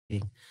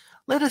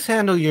Let us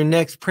handle your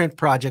next print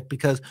project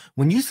because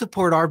when you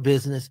support our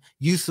business,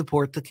 you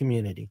support the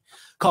community.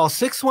 Call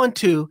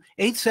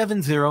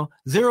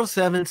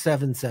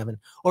 612-870-0777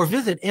 or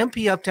visit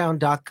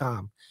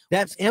mpuptown.com.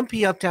 That's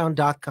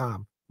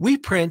mpuptown.com. We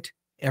print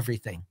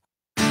everything.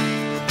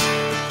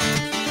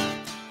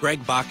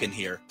 Greg Bakken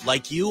here.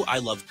 Like you, I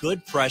love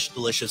good, fresh,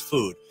 delicious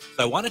food.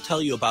 So I want to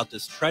tell you about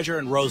this treasure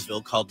in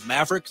Roseville called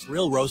Maverick's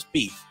Real Roast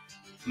Beef.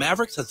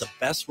 Maverick's has the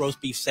best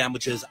roast beef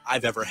sandwiches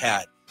I've ever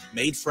had.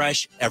 Made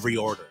fresh every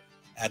order.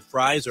 Add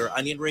fries or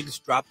onion rings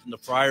dropped in the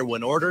fryer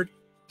when ordered,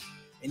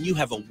 and you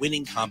have a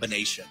winning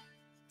combination.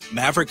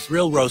 Maverick's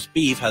Real Roast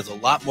Beef has a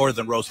lot more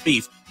than roast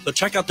beef, so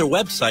check out their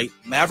website,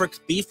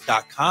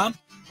 mavericksbeef.com,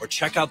 or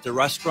check out their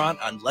restaurant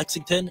on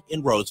Lexington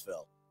in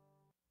Roseville.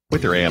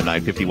 With your AM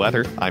 950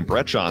 weather, I'm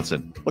Brett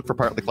Johnson. Look for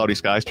partly cloudy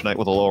skies tonight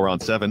with a low around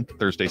 7,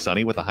 Thursday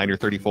sunny with a high near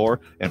 34,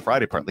 and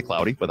Friday partly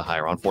cloudy with a high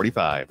around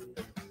 45.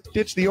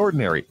 Ditch the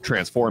ordinary.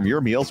 Transform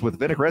your meals with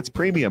Vinaigrette's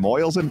premium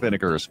oils and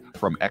vinegars.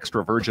 From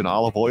extra virgin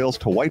olive oils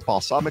to white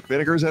balsamic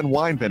vinegars and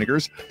wine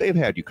vinegars, they've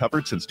had you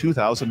covered since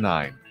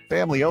 2009.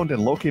 Family owned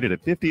and located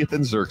at 50th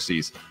and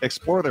Xerxes.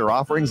 Explore their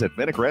offerings at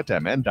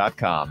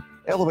vinaigrettemn.com.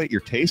 Elevate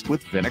your taste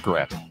with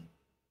Vinaigrette.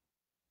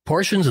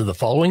 Portions of the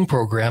following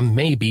program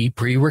may be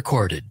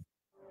pre-recorded.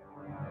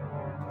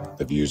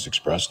 The views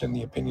expressed and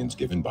the opinions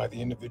given by the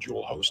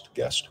individual host,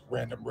 guest,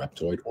 random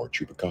reptoid, or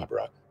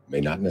chupacabra may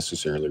not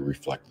necessarily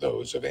reflect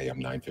those of AM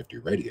 950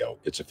 Radio,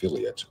 its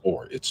affiliates,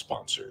 or its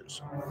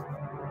sponsors.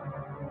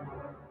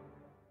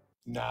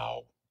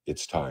 Now,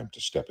 it's time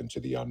to step into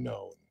the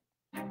unknown.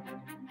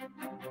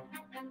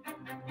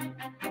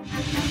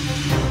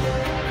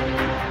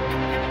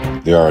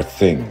 There are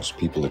things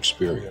people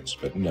experience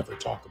but never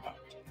talk about.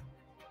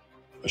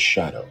 A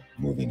shadow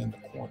moving in the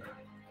corner,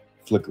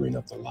 flickering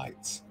of the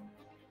lights,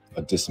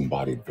 a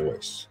disembodied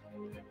voice.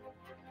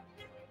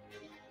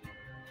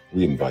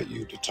 We invite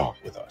you to talk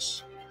with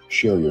us.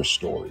 Share your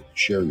story,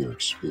 share your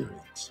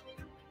experience,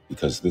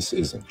 because this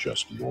isn't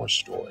just your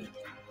story.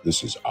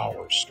 This is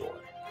our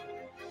story.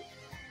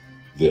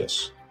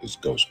 This is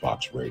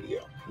Ghostbox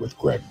Radio with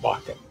Greg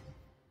Bakken.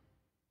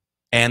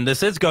 And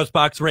this is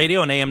Ghostbox Radio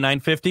on AM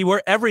 950,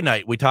 where every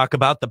night we talk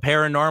about the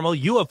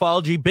paranormal,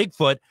 ufology,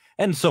 Bigfoot,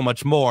 and so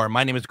much more.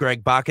 My name is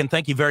Greg Bakken.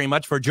 Thank you very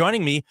much for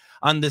joining me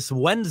on this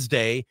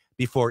Wednesday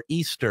before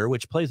Easter,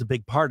 which plays a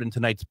big part in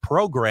tonight's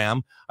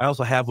program. I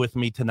also have with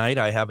me tonight,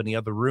 I have in the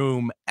other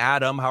room,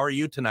 Adam. How are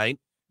you tonight?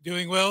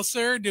 Doing well,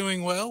 sir.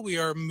 Doing well. We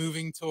are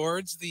moving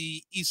towards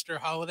the Easter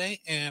holiday,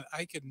 and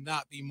I could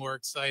not be more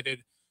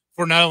excited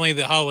for not only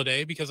the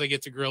holiday, because I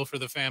get to grill for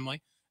the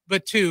family,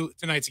 but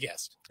tonight's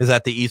guest. Is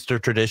that the Easter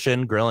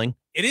tradition, grilling?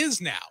 It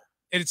is now.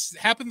 It's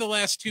happened the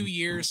last 2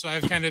 years, so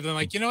I've kind of been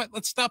like, you know what?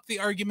 Let's stop the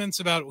arguments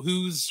about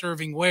who's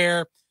serving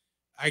where.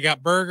 I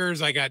got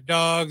burgers. I got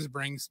dogs.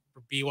 Bring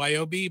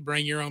BYOB.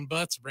 Bring your own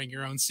butts. Bring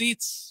your own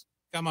seats.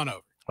 Come on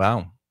over.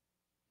 Wow.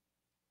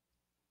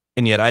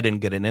 And yet I didn't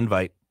get an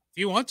invite. If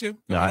you want to.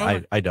 No,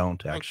 I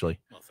don't, actually.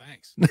 Well,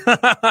 thanks.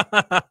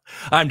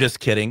 I'm just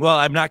kidding. Well,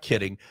 I'm not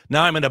kidding.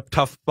 Now I'm in a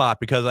tough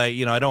spot because I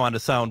don't want to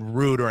sound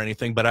rude or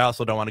anything, but I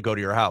also don't want to go to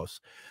your house.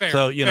 Fair,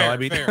 so,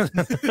 fair.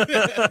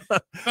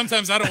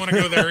 Sometimes I don't want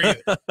to go there either.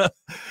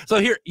 So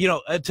here,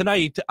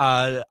 tonight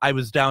I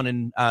was down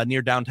in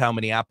near downtown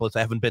Minneapolis. I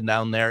haven't been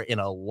down there in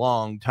a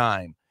long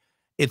time.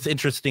 It's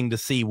interesting to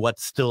see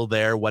what's still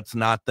there, what's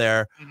not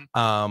there.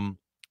 Mm-hmm.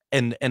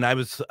 And I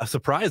was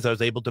surprised I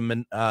was able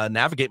to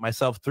navigate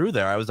myself through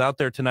there. I was out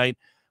there tonight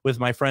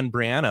with my friend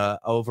Brianna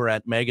over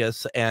at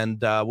Megas,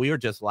 and we were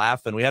just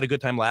laughing. We had a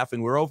good time laughing.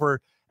 We were over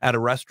at a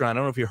restaurant. I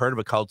don't know if you heard of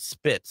it, called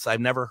Spitz. I've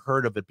never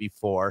heard of it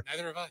before.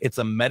 Neither have I. It's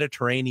a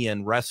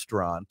Mediterranean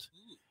restaurant.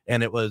 Ooh.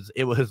 And it was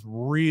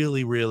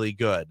really, really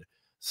good.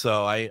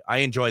 So I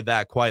enjoyed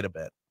that quite a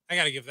bit. I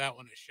got to give that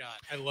one a shot.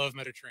 I love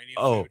Mediterranean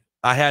food.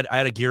 I had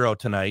a gyro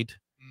tonight.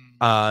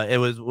 It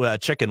was a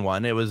chicken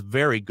one. It was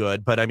very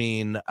good. But I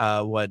mean,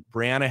 what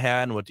Brianna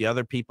had and what the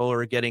other people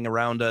are getting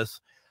around us,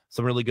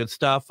 some really good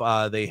stuff.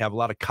 They have a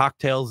lot of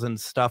cocktails and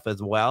stuff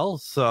as well.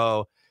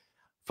 So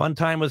fun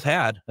time was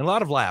had and a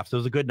lot of laughs. It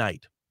was a good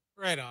night.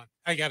 Right on.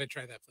 I got to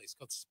try that place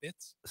called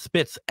Spitz.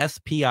 Spitz,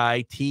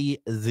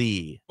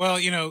 S-P-I-T-Z. Well,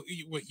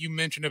 what you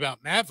mentioned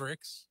about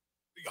Mavericks.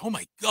 Oh,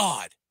 my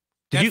God.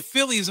 That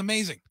Philly is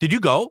amazing. Did you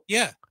go?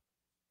 Yeah.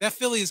 That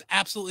Philly is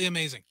absolutely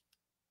amazing.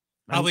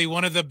 Probably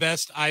one of the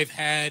best I've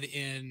had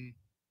in,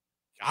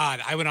 God,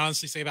 I would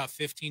honestly say about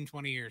 15,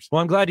 20 years.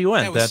 Well, I'm glad you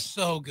went. That was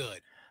so good.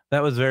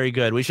 That was very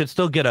good. We should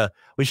still get a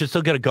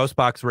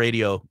Ghostbox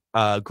Radio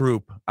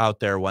group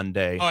out there one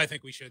day. Oh, I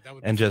think we should. That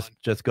would be fun.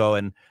 just go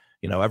and,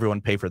 everyone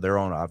pay for their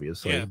own,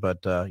 obviously. Yeah. But,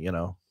 we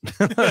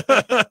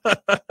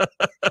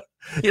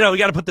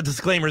got to put the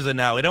disclaimers in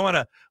now. We don't want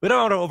to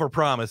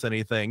overpromise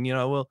anything.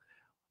 We're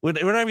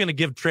not even going to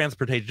give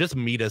transportation. Just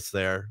meet us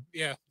there.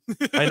 Yeah.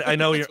 I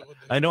know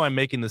I'm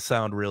making this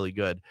sound really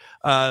good.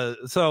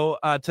 So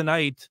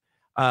tonight,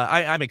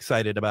 I'm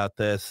excited about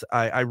this.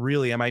 I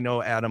really am. I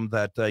know, Adam,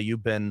 that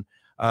you've been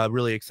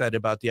really excited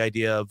about the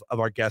idea of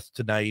our guest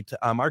tonight.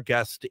 Our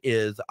guest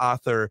is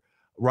author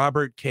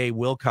Robert K.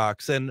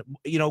 Wilcox. And,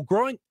 you know,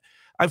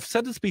 I've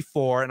said this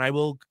before, and I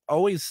will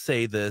always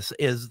say this,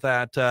 is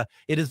that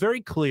it is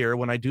very clear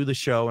when I do the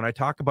show and I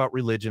talk about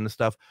religion and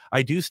stuff,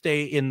 I do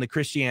stay in the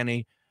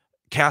Christianity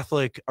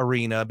Catholic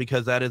arena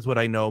because that is what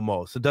I know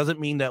most. It doesn't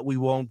mean that we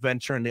won't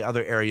venture into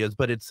other areas,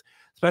 but it's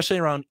especially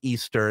around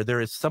Easter, there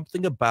is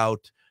something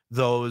about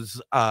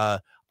those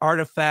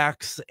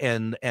artifacts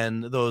and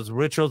those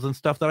rituals and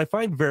stuff that I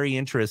find very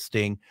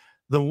interesting.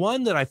 The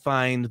one that I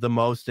find the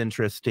most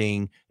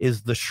interesting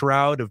is the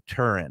Shroud of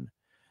Turin.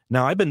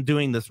 Now, I've been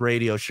doing this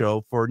radio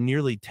show for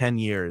nearly 10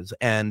 years,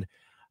 and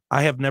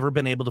I have never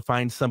been able to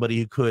find somebody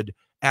who could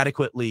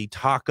adequately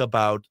talk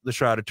about the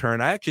Shroud of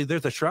Turin.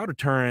 There's a Shroud of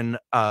Turin,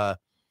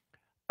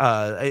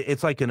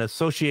 it's like an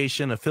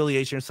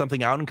affiliation or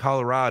something out in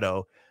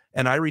Colorado,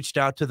 and I reached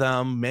out to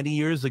them many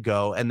years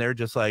ago, and they're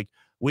just like,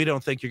 we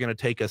don't think you're going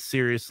to take us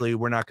seriously.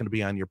 We're not going to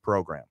be on your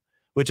program,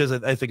 which is,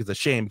 I think, is a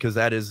shame because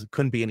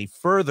couldn't be any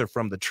further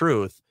from the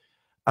truth.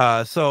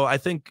 So I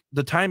think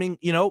the timing,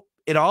 you know,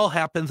 it all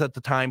happens at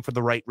the time for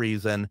the right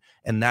reason,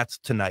 and that's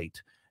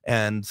tonight.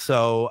 And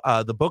so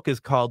the book is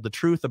called The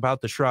Truth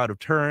About the Shroud of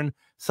Turin,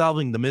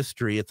 Solving the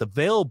Mystery. It's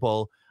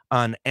available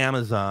on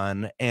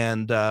Amazon.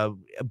 And,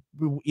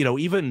 you know,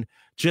 even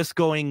just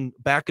going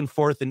back and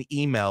forth in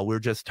email, we were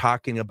just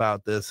talking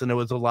about this, and it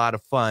was a lot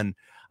of fun.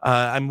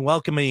 I'm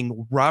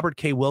welcoming Robert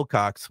K.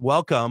 Wilcox.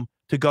 Welcome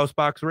to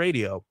Ghostbox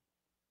Radio.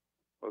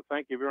 Well,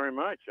 thank you very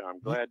much.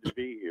 I'm glad to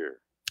be here.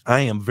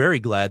 I am very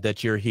glad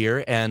that you're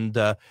here. And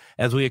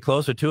as we get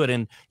closer to it,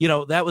 and, you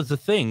know, that was the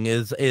thing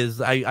is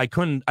I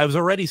was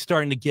already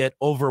starting to get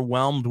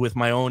overwhelmed with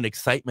my own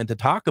excitement to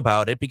talk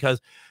about it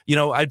because, you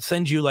know, I'd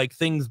send you like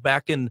things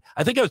back in,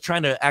 I think I was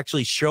trying to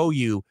actually show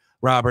you,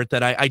 Robert,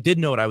 that I did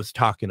know what I was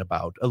talking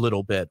about a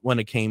little bit when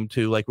it came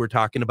to, like, we're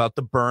talking about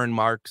the burn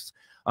marks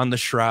on the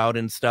shroud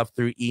and stuff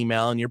through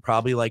email. And you're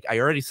probably like, I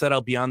already said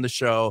I'll be on the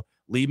show.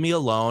 Leave me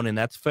alone. And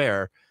that's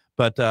fair.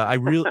 But I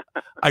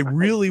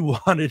really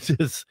wanted to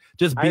just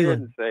be. I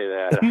didn't say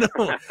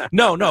that.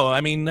 no.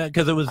 I mean,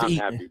 because it was. I'm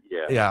happy.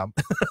 Yeah.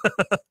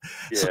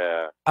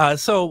 Yeah.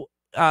 So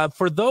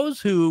for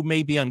those who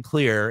may be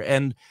unclear,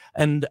 and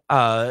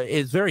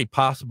it's very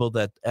possible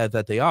that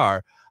they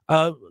are.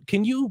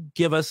 Can you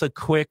give us a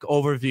quick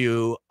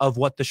overview of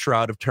what the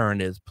Shroud of Turin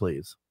is,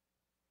 please?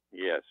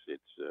 Yes,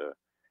 it's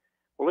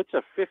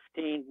a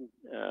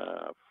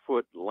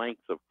 15-foot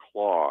length of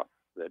cloth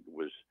that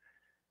was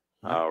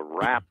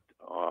wrapped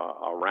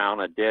around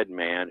a dead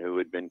man who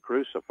had been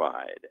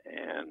crucified,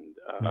 and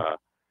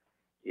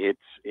it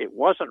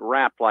wasn't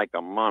wrapped like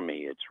a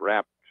mummy. It's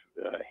wrapped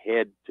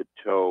head to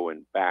toe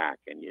and back,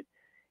 and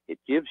it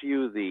gives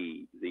you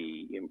the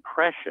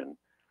impression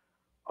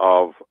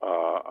of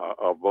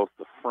both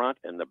the front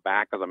and the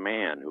back of the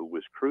man who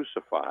was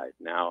crucified.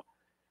 Now,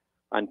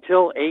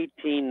 until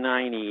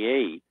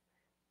 1898,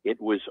 it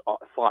was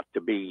thought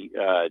to be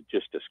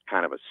just as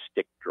kind of a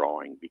stick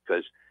drawing,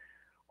 because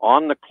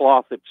on the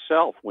cloth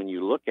itself, when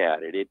you look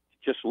at it, it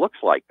just looks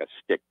like a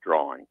stick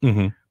drawing.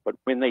 Mm-hmm. But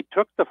when they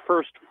took the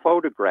first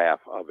photograph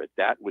of it,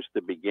 that was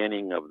the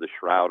beginning of the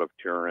Shroud of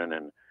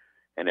Turin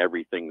and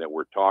everything that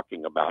we're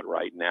talking about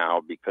right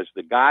now, because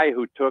the guy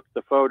who took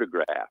the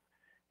photograph,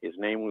 his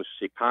name was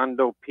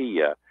Secondo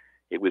Pia.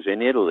 It was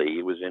in Italy.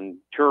 It was in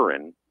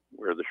Turin,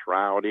 where the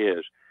shroud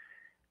is.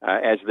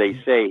 As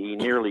they say, he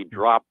nearly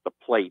dropped the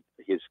plate,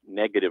 his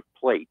negative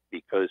plate,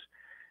 because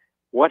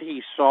what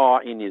he saw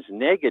in his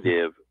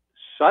negative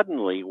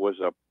suddenly was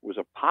a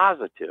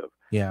positive.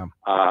 Yeah.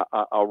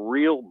 A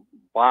real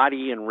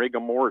body in rigor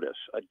mortis,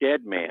 a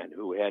dead man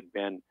who had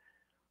been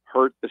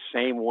hurt the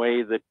same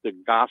way that the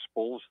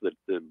Gospels, that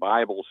the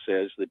Bible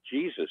says that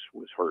Jesus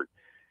was hurt.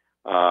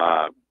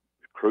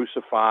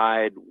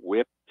 Crucified,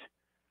 whipped,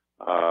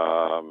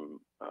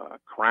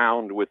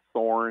 crowned with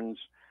thorns,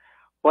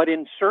 but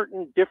in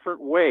certain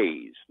different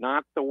ways,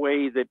 not the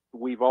way that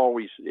we've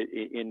always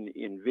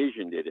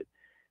envisioned it.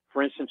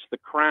 For instance, the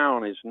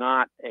crown is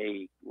not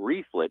a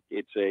wreathlet,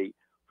 it's a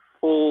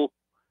full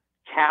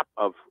cap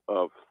of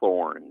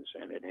thorns,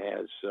 and it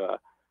has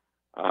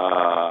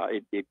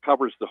it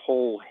covers the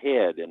whole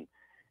head, and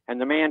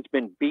the man's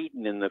been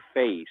beaten in the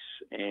face,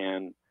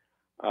 and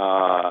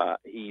the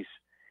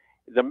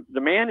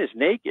man is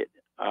naked,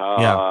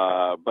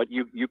 but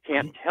you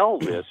can't tell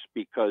this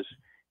because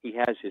he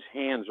has his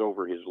hands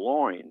over his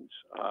loins,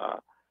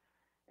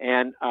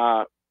 and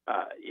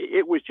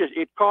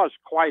it caused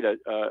quite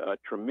a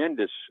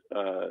tremendous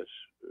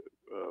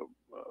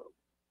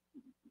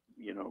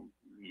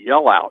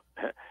yell out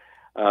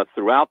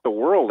throughout the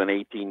world in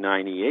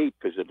 1898,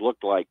 because it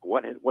looked like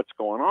what's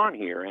going on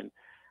here. And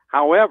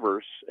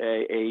however,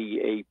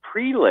 a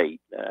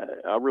prelate,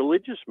 a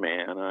religious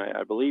man,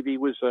 I believe he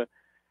was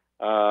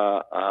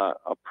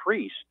a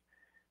priest,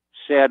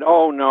 said,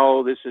 "Oh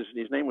no, his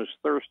name was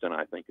Thurston,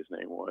 I think his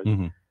name was.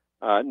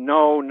 Mm-hmm.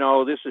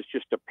 No, this is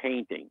just a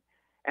painting."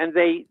 And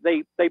they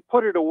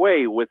put it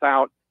away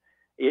without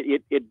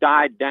it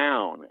died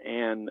down.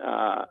 And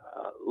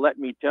let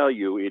me tell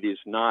you, it is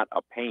not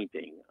a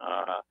painting.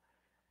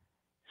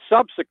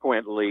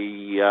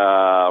 subsequently,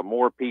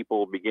 more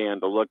people began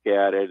to look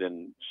at it,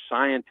 and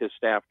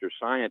scientist after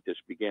scientist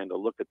began to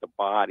look at the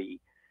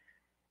body,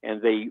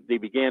 and they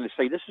began to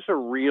say, this is a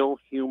real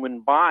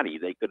human body.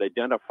 They could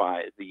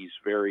identify these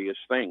various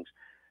things.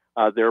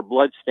 There are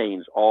blood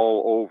stains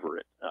all over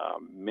it,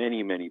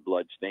 many, many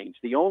blood stains.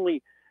 The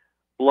only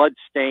blood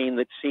stain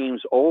that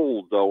seems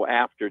old, though,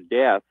 after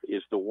death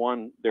is the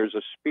one, there's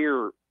a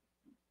spear,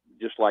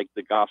 just like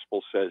the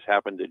gospel says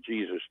happened to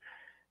Jesus.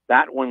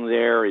 That one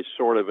there is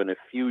sort of an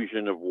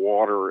effusion of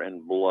water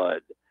and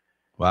blood.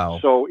 Wow.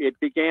 So it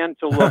began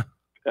to look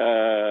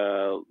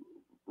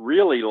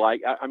really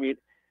like, I mean,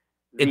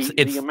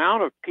 the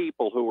amount of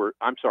people who were,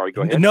 I'm sorry,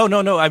 go ahead.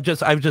 No. I've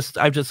just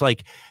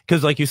like,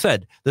 because like you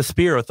said, the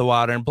spear with the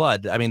water and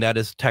blood, I mean, that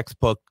is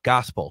textbook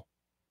gospel.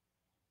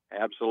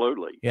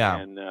 Absolutely. Yeah.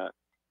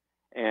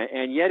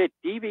 And yet it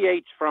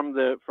deviates from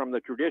the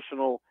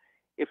traditional.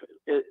 If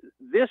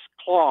this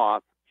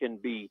cloth can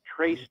be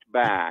traced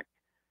back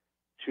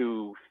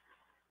to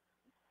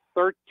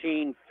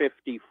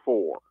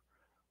 1354,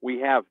 we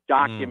have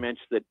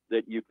documents that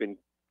you can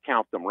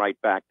count them right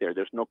back there.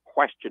 There's no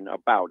question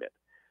about it.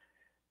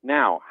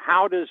 Now,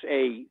 how does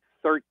a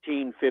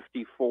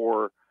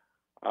 1354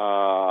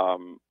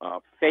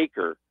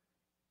 faker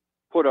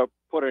put a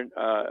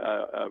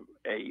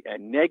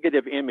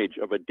negative image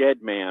of a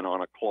dead man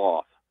on a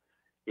cloth?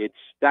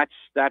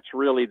 That's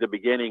really the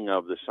beginning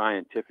of the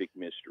scientific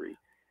mystery.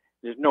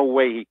 There's no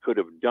way he could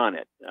have done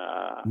it.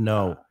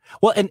 No.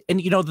 Well, and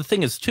the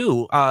thing is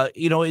too, as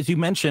you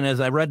mentioned,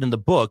 as I read in the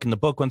book,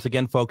 once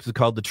again, folks, is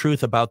called The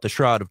Truth About the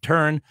Shroud of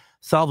Turin,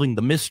 Solving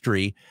the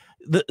Mystery.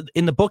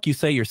 In the book, you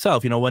say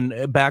yourself,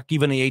 when back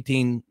even the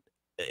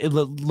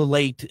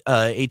late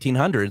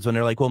 1800s, when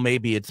they're like, well,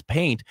 maybe it's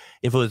paint.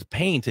 If it was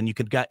paint and you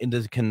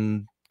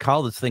can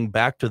call this thing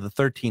back to the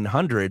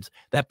 1300s,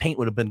 that paint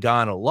would have been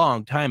gone a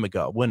long time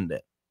ago, wouldn't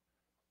it?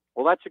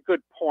 Well, that's a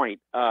good point.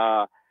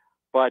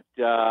 But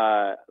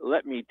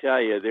let me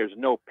tell you, there's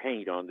no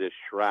paint on this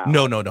shroud.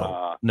 No.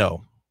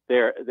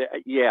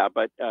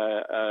 But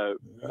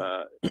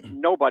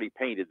nobody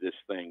painted this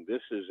thing.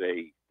 This is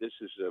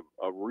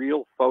a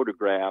real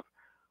photograph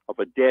of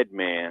a dead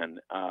man,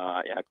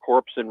 a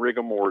corpse in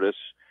rigor mortis.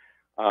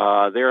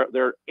 There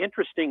are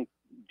interesting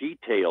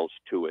details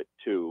to it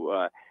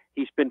too.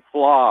 He's been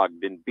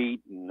flogged and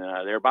beaten.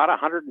 There are about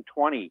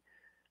 120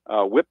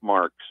 whip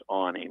marks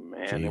on him,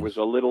 and there was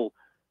a little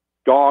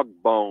dog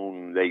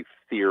bone, they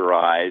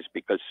theorize,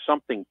 because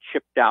something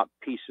chipped out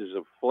pieces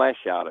of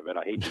flesh out of it.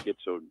 I hate to get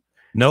so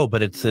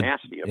but it's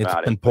nasty about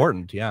it. It's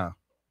important, yeah.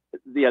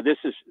 Yeah, this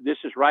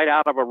is right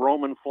out of a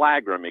Roman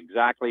flagrum,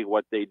 exactly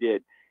what they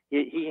did.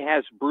 He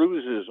has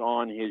bruises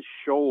on his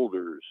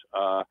shoulders,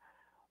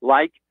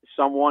 like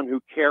someone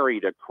who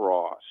carried a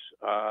cross.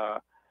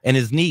 And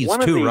his knees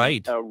too,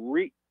 right?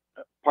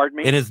 Pardon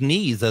me? And his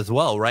knees as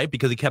well, right?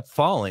 Because he kept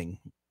falling.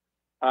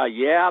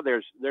 Yeah,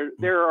 there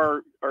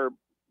are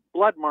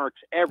blood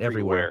marks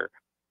everywhere.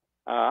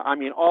 I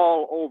mean,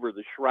 all over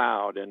the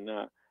shroud. And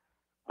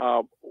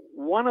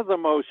one of the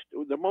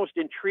most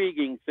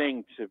intriguing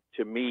things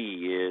to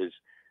me is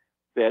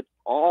that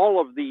all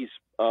of these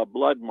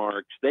blood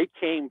marks, they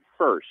came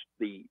first.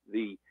 The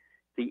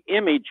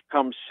image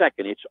comes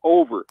second. It's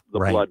over the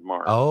blood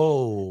mark.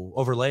 Oh,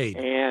 overlaid.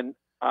 And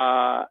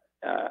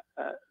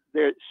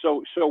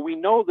so we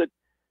know that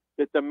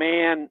the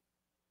man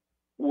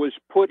was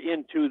put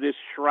into this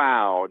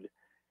shroud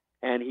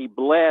and he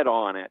bled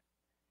on it,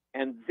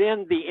 and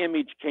then the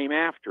image came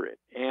after it.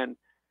 And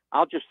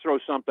I'll just throw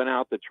something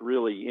out that's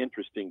really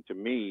interesting to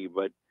me,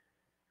 but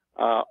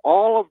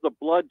all of the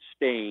blood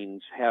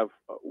stains have,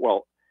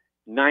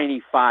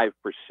 95%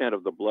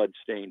 of the blood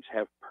stains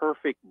have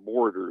perfect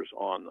borders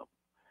on them.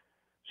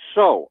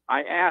 So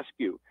I ask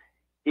you,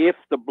 if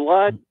the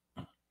blood,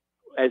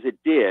 as it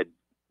did,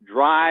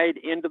 dried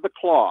into the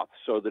cloth,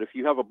 so that if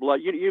you have a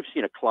blood, you've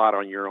seen a clot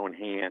on your own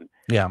hand.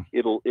 Yeah,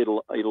 it'll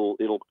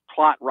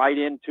clot right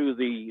into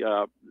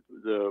the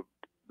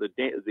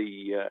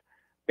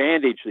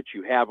bandage that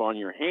you have on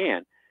your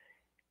hand.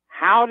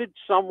 How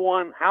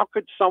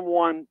could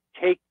someone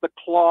take the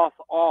cloth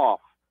off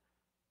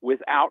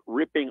without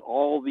ripping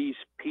all these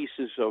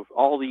pieces of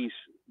all these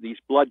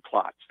blood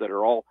clots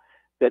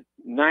that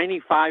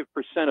 95%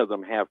 of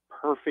them have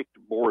perfect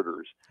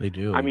borders? They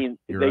do. I mean,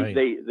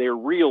 they're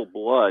real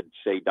blood,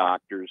 say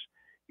doctors.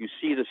 You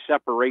see the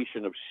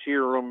separation of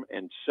serum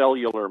and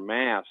cellular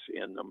mass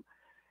in them.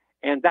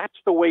 And that's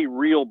the way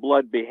real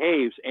blood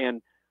behaves.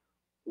 And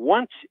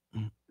once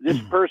this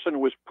person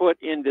was put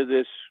into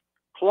this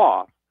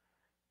cloth,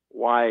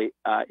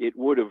 it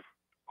would have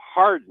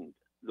hardened.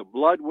 The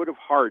blood would have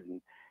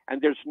hardened.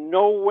 And there's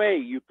no way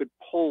you could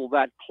pull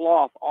that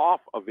cloth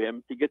off of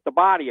him to get the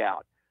body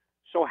out.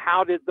 So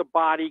how did the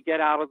body get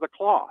out of the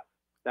cloth?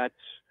 That's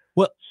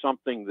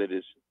something that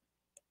is.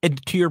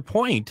 And to your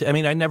point, I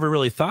mean, I never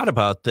really thought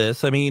about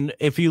this. I mean,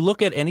 if you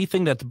look at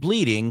anything that's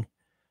bleeding,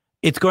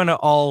 it's going to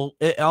all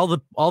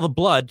the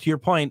blood, to your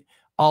point,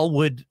 all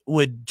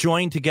would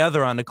join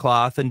together on the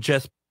cloth and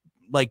just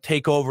like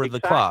take over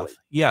the cloth.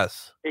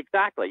 Yes,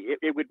 exactly.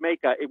 It would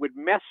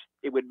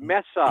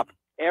mess up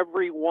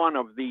every one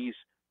of these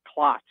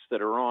clots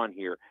that are on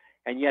here,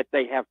 and yet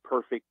they have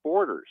perfect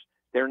borders.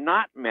 They're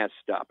not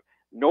messed up.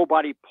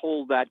 Nobody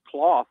pulled that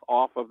cloth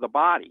off of the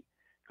body,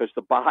 because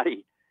the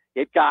body,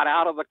 it got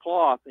out of the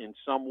cloth in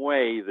some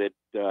way that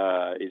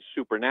is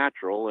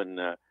supernatural, and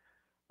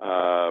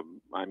I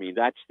mean,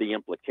 that's the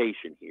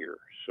implication here.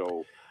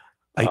 So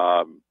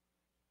I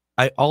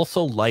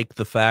also like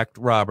the fact,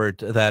 Robert,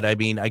 that, I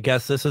mean, I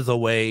guess this is a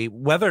way,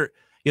 whether,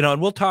 you know,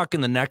 and we'll talk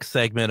in the next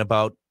segment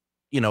about,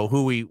 you know,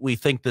 who we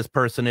think this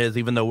person is,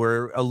 even though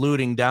we're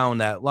alluding down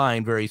that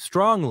line very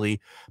strongly.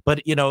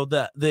 But, you know,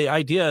 the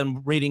idea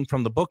in reading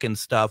from the book and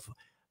stuff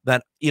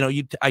that, you know,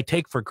 I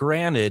take for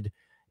granted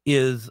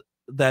is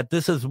that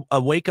this is a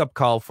wake-up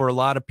call for a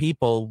lot of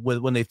people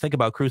when they think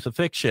about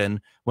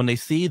crucifixion, when they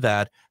see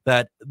that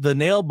the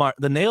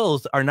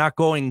nails are not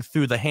going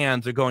through the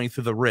hands, they're going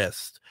through the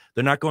wrist.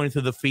 They're not going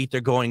through the feet,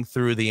 they're going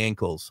through the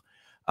ankles.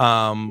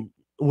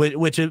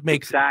 Which it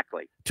makes,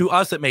 exactly, to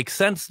us, it makes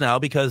sense now,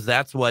 because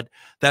that's what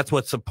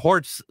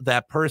supports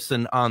that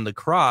person on the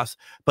cross.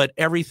 But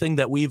everything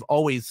that we've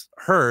always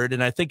heard,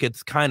 and I think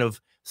it's kind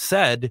of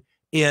said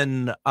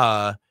in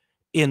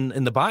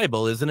the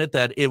Bible, isn't it,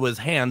 that it was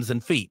hands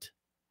and feet?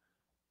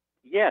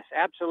 Yes,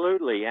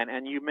 absolutely.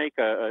 And you make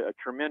a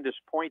tremendous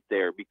point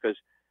there, because,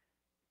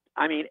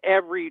 I mean,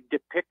 every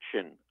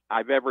depiction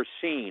I've ever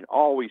seen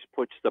always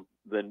puts the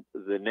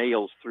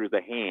nails through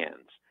the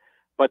hands.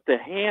 But the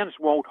hands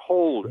won't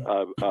hold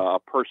a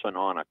person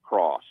on a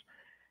cross.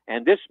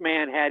 And this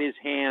man had his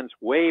hands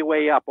way,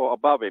 way up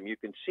above him. You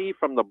can see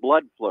from the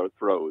blood flows.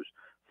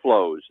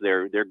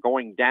 They're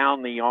going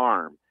down the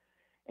arm.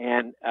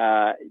 And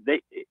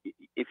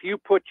if you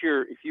put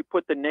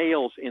the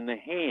nails in the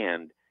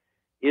hand,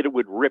 it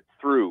would rip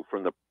through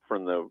from the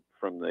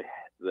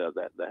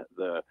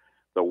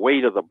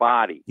weight of the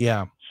body.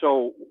 Yeah.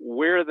 So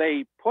where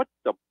they put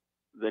the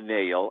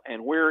nail,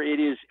 and where it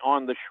is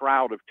on the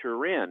Shroud of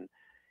Turin,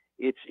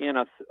 it's in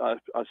a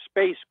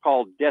space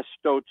called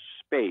Destote's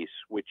space,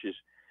 which is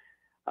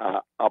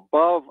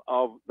above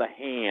of the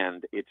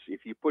hand. It's,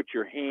 if you put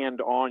your hand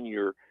on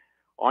your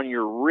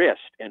wrist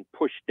and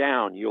push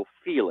down, you'll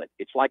feel it.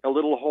 It's like a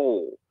little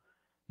hole.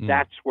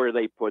 That's where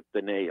they put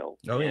the nail.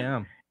 Oh,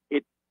 yeah.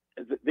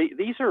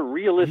 These are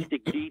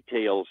realistic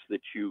details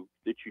that you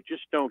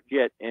just don't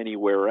get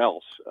anywhere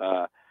else,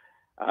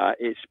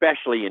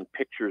 especially in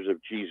pictures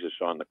of Jesus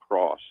on the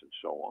cross and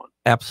so on.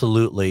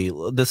 Absolutely.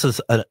 This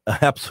is an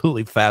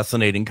absolutely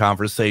fascinating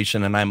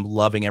conversation, and I'm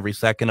loving every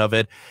second of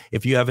it.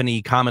 If you have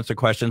any comments or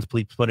questions,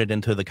 please put it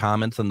into the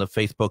comments on the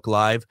Facebook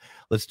Live.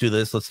 Let's do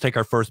this. Let's take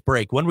our first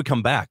break. When we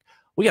come back,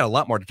 we got a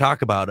lot more to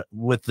talk about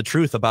with the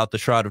truth about the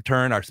Shroud of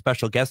Turin. Our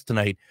special guest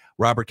tonight,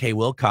 Robert K.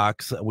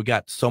 Wilcox. We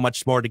got so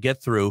much more to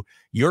get through.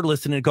 You're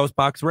listening to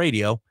Ghostbox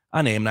Radio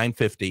on AM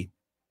 950.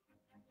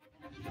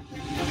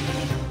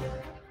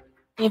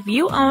 If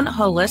you own a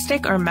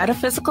holistic or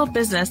metaphysical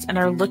business and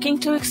are looking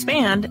to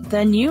expand,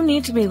 then you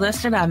need to be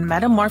listed on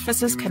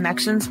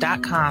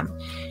metamorphosisconnections.com.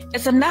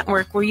 It's a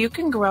network where you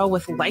can grow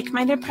with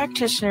like-minded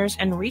practitioners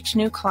and reach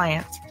new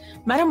clients.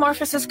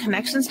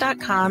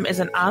 Metamorphosisconnections.com is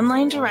an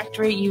online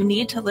directory you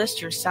need to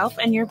list yourself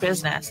and your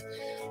business.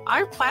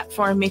 Our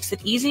platform makes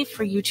it easy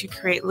for you to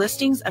create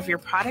listings of your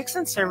products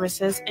and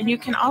services, and you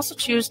can also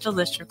choose to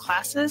list your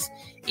classes,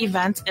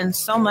 events, and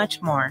so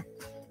much more.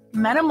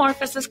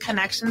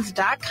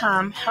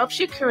 Metamorphosisconnections.com helps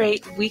you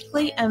create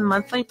weekly and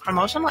monthly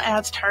promotional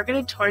ads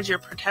targeted towards your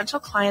potential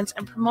clients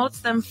and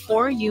promotes them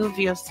for you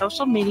via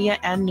social media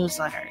and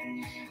newsletter.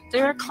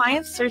 There are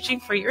clients searching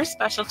for your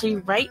specialty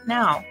right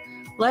now.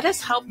 Let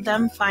us help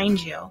them find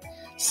you.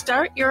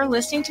 Start your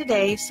listing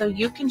today so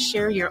you can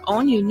share your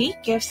own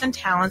unique gifts and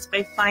talents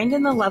by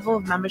finding the level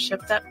of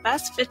membership that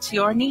best fits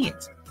your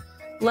needs.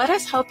 Let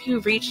us help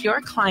you reach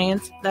your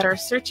clients that are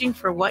searching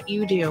for what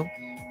you do.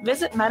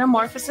 Visit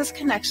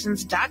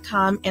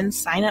metamorphosisconnections.com and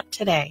sign up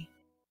today.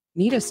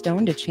 Need a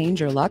stone to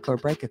change your luck or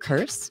break a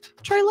curse?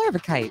 Try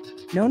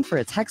larvikite, known for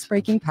its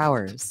hex-breaking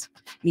powers.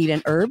 Need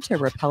an herb to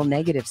repel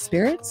negative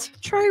spirits?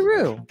 Try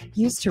rue,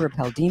 used to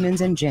repel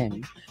demons and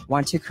jinn.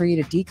 Want to create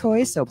a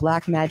decoy so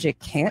black magic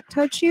can't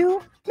touch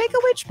you? Make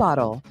a witch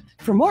bottle.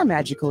 For more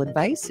magical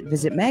advice,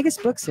 visit Magus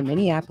Books in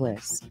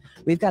Minneapolis.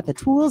 We've got the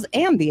tools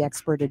and the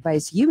expert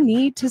advice you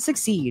need to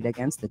succeed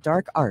against the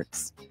dark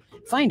arts.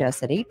 Find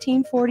us at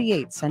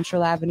 1848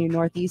 Central Avenue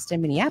Northeast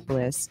in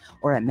Minneapolis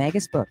or at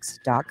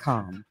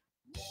magusbooks.com.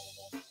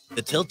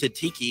 The Tilted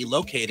Tiki,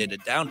 located in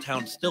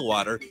downtown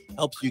Stillwater,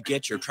 helps you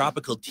get your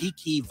tropical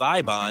tiki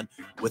vibe on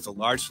with a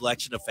large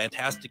selection of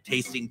fantastic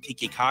tasting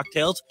tiki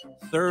cocktails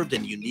served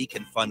in unique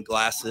and fun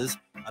glasses,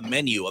 a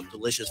menu of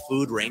delicious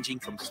food ranging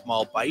from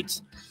small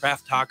bites,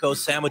 craft tacos,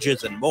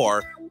 sandwiches, and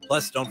more.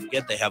 Plus, don't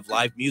forget they have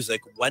live music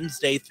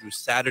Wednesday through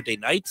Saturday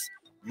nights.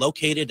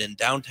 Located in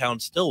downtown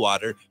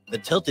Stillwater, the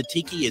Tilted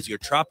Tiki is your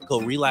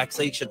tropical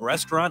relaxation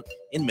restaurant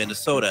in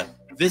Minnesota.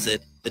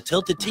 Visit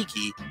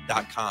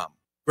thetiltedtiki.com.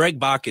 Greg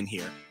Bakken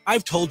here.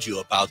 I've told you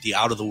about the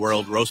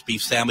out-of-the-world roast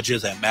beef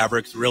sandwiches at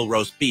Maverick's Real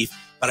Roast Beef,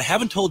 But I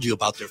haven't told you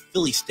about their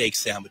Philly steak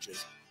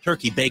sandwiches,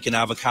 turkey, bacon,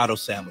 avocado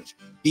sandwich,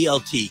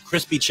 BLT,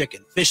 crispy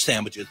chicken, fish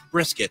sandwiches,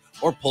 brisket,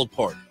 or pulled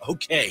pork.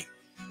 Okay,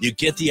 you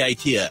get the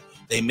idea.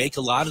 They make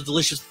a lot of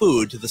delicious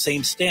food to the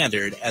same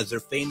standard as their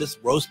famous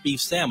roast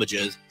beef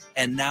sandwiches,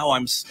 and now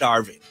I'm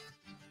starving.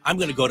 I'm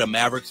going to go to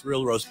Maverick's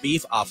Real Roast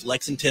Beef off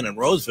Lexington and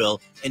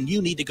Roseville, and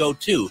you need to go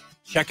too.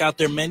 Check out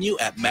their menu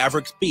at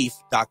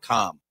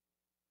mavericksbeef.com.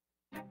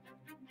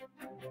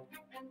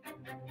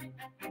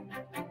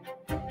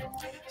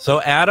 So,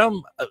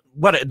 Adam,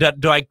 what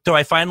do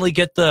I finally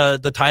get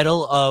the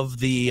title of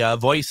the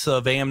voice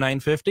of AM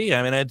 950?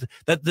 I mean,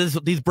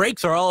 these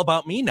breaks are all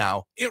about me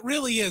now. It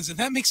really is, and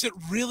that makes it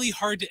really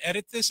hard to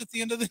edit this at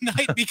the end of the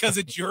night because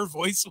it's your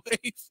voice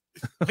wave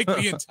like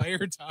the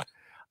entire time.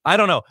 I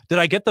don't know. Did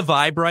I get the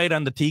vibe right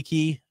on the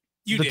tiki?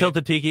 You the did.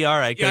 Tilted Tiki? All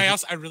right. Yeah,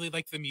 I really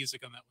like the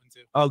music on that one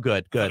too. Oh,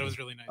 good. It was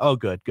really nice. Oh,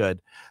 good.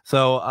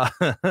 So,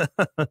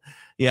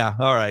 yeah.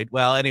 All right.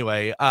 Well,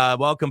 anyway,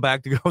 welcome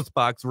back to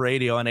Ghostbox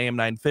Radio on AM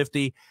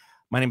 950.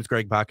 My name is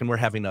Greg Bach, and we're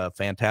having a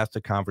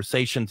fantastic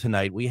conversation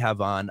tonight. We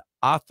have on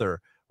author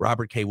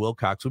Robert K.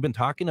 Wilcox. We've been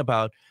talking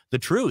about the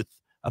truth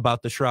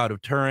about the Shroud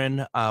of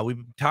Turin. We've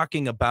been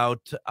talking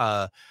about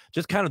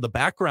just kind of the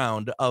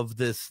background of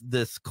this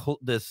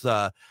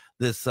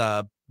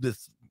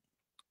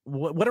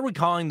what are we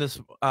calling this,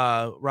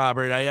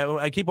 Robert?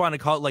 I keep wanting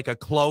to call it like a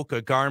cloak, a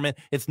garment.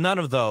 It's none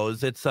of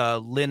those. It's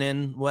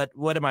linen.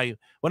 What am I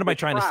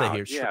trying to say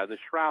here? Yeah, the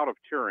Shroud of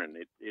Turin.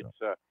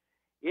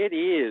 It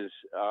is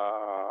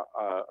a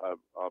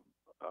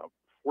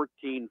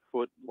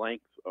 14-foot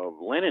length of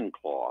linen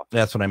cloth.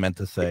 That's what I meant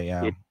to say.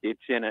 Yeah,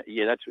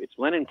 it's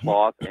linen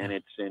cloth, and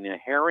it's in a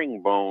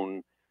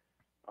herringbone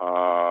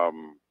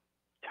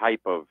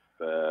type of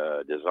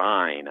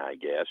design, I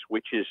guess,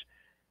 which is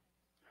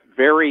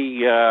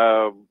very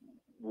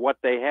what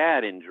they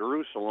had in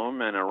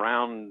Jerusalem and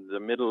around the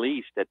Middle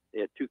East at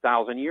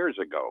 2,000 years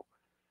ago.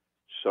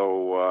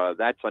 So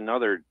that's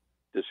another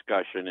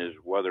discussion, is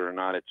whether or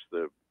not it's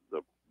the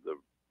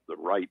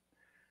right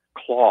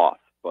cloth,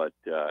 but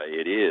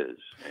it is.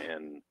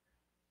 And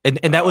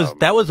that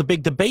was a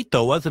big debate,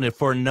 though, wasn't it,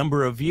 for a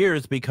number of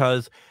years?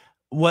 Because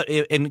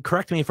and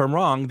correct me if I'm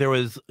wrong, there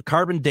was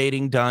carbon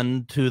dating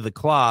done to the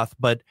cloth,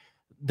 but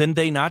then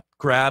they not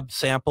grab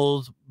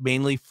samples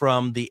mainly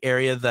from the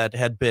area that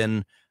had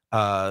been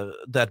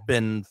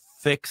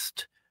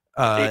fixed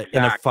in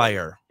a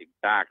fire.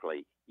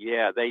 Exactly.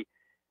 Yeah,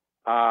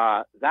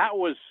 that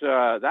was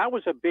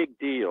a big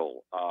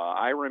deal.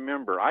 I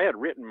remember I had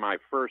written my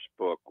first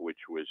book, which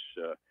was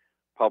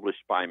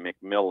published by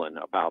Macmillan,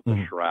 about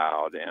the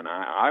Shroud, and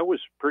I was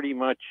pretty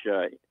much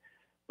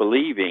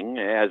believing,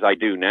 as I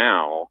do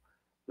now,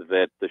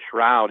 that the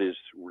Shroud is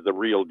the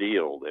real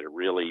deal, that it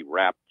really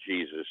wrapped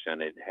Jesus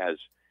and it has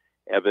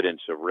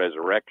evidence of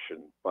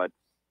resurrection. But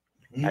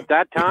at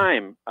that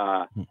time,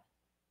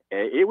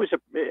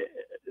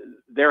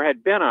 there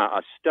had been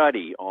a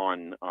study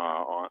on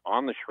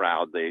the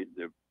Shroud.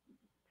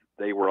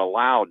 They were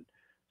allowed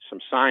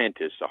some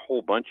scientists, a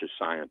whole bunch of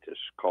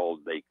scientists,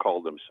 they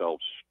called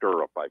themselves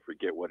Stirrup. I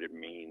forget what it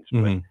means,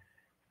 but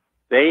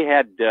they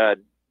had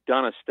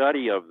done a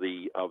study of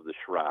the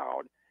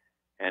Shroud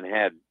and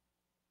had,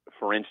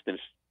 for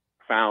instance,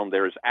 found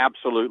there's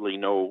absolutely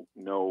no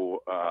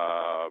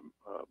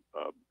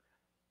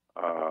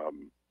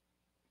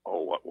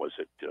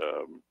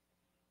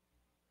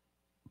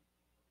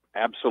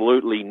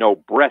absolutely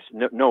no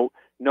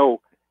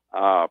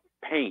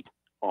paint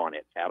on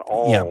it at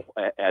all,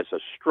 as a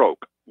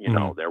stroke. You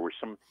know, there were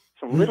some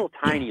little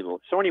tiny little.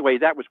 So anyway,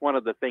 that was one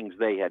of the things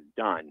they had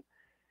done,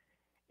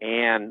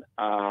 and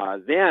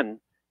then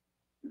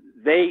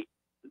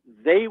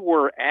they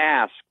were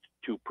asked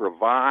to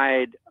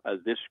provide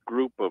this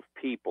group of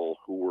people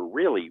who were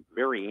really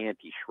very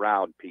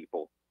anti-Shroud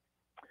people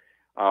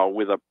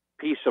with a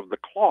piece of the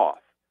cloth.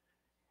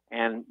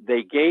 And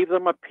they gave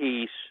them a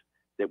piece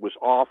that was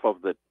off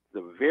of the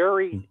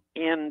very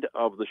end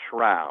of the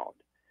Shroud.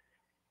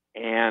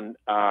 And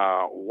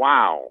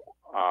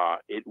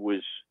it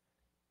was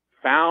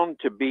found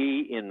to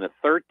be in the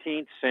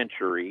 13th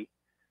century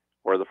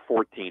or the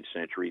 14th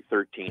century,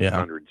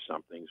 1300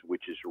 somethings,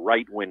 which is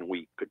right when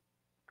we could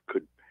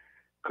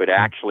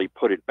actually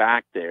put it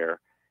back there.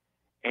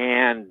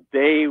 And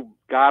they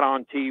got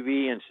on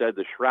TV and said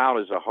the Shroud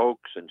is a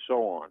hoax and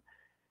so on.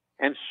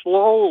 And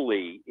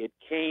slowly it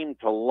came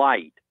to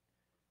light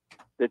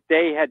that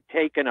they had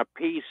taken a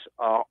piece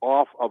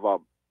off of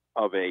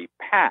a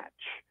patch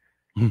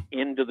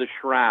into the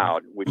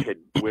Shroud,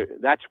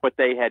 that's what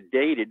they had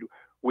dated,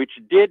 which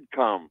did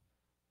come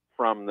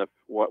from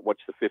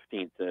what's the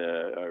 15th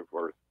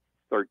or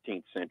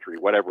 13th century,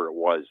 whatever it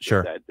was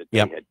that they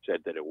had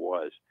said that it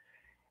was.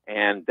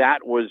 And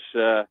that was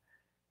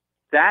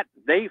that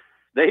they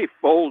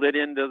folded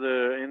into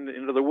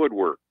the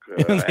woodwork.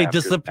 They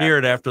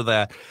disappeared after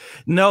that.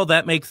 No,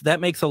 that makes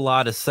a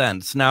lot of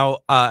sense. Now,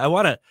 I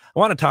want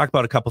to talk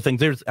about a couple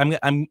things.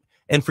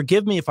 And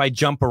forgive me if I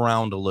jump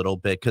around a little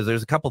bit, because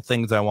there's a couple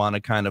things I want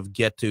to kind of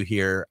get to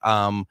here.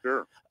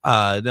 Sure.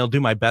 they'll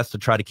do my best to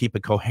try to keep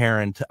it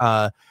coherent.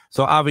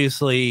 So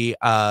obviously,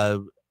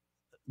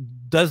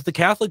 does the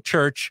Catholic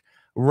Church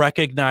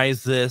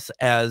recognize this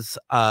as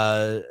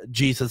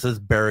Jesus's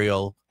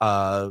burial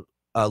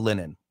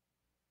linen?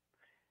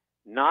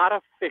 Not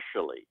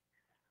officially,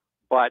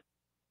 but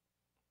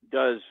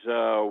does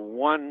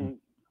one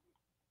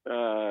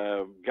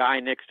guy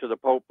next to the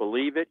Pope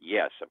believe it?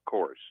 Yes, of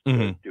course.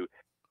 Mm-hmm.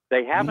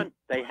 They haven't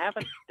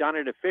done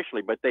it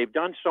officially, but they've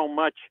done so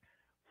much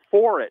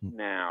for it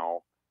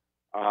now.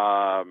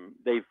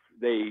 They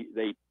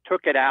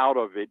took it out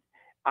of it.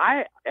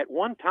 At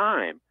one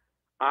time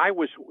I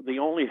was the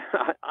only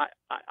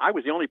I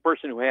was the only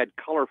person who had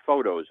color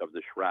photos of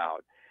the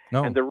shroud.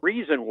 No. And the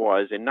reason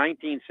was, in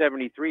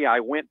 1973 I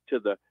went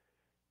to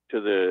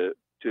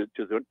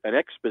an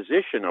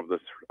exposition of the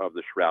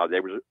shroud.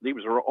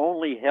 These were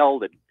only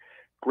held at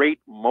great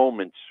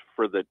moments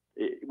it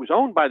was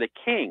owned by the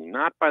king,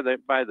 not by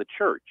the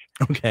church.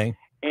 Okay.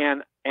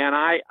 And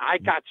I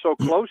got so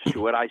close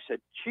to it, I said,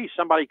 gee,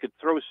 somebody could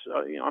throw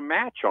a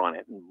match on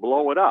it and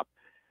blow it up.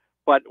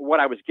 But what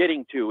I was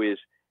getting to is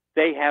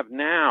they have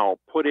now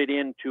put it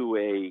into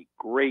a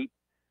great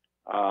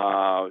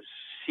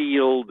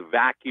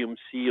vacuum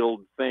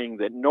sealed thing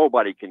that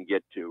nobody can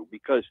get to,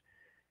 because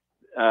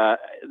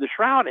the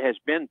shroud has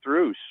been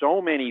through so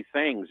many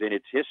things in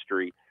its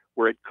history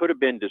where it could have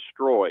been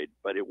destroyed,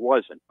 but it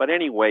wasn't. But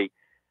anyway,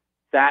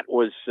 that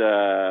was,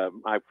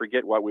 I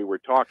forget what we were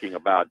talking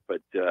about,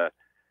 but they've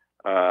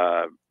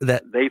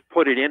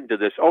put it into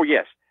this. Oh,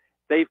 yes.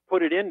 They've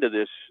put it into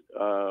this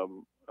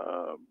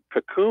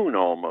cocoon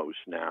almost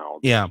now.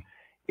 Yeah.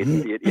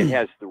 It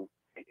has the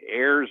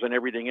airs and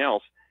everything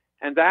else.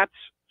 And that's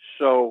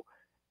so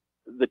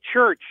the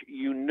church,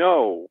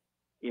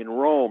 in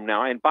Rome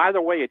now, and by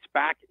the way, it's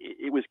back.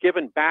 It was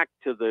given back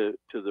to the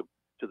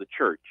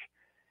church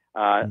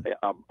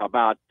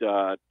about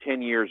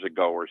 10 years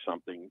ago or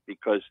something,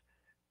 because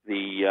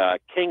the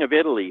King of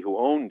Italy, who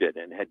owned it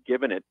and had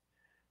given it,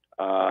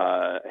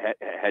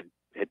 had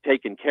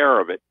taken care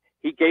of it.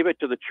 He gave it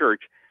to the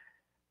church.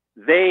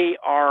 They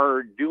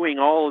are doing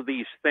all of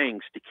these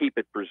things to keep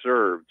it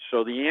preserved.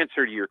 So the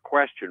answer to your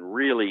question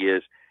really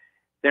is,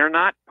 they're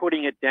not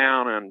putting it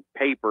down on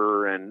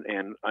paper and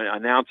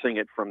announcing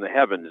it from the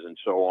heavens and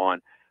so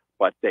on,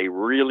 but they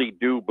really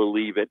do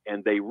believe it,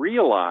 and they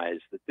realize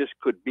that this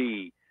could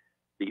be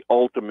the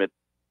ultimate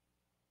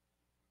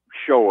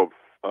show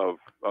of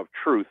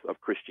truth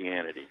of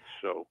Christianity.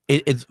 So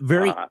it's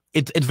very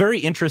it's very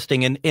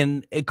interesting,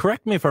 and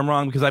correct me if I'm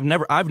wrong, because I've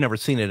never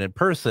seen it in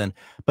person,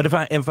 but if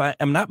I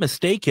am not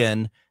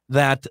mistaken,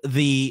 that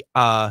the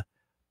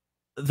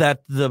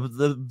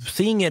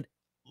seeing it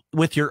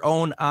with your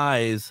own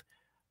eyes,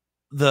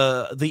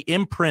 the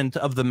imprint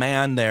of the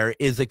man there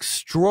is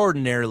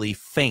extraordinarily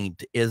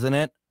faint, isn't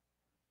it?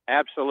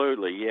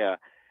 Absolutely, yeah.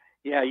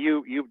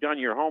 You've done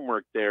your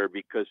homework there,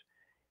 because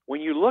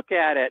when you look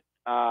at it,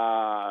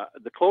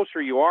 the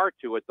closer you are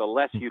to it, the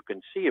less you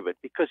can see of it,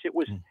 because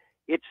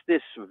it's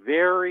this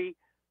very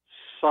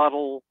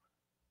subtle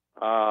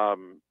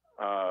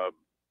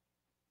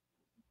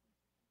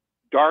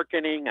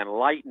darkening and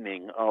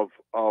lightening of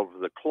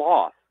the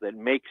cloth that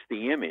makes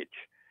the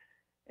image.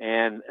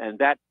 And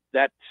that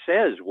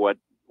says what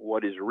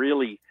is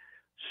really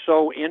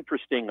so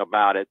interesting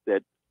about it,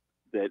 that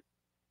the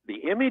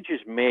image is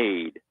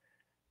made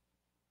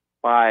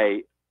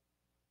by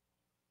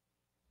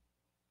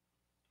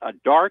a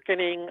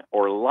darkening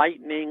or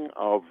lightening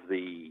of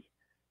the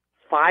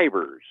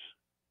fibers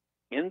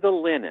in the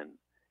linen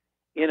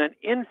in an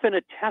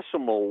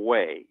infinitesimal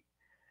way.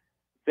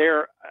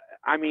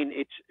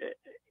 It's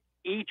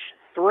each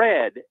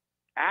thread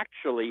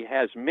actually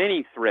has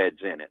many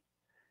threads in it.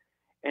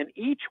 And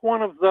each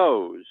one of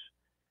those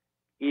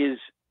is,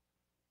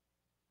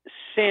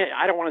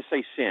 I don't want to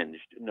say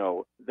singed.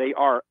 No, they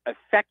are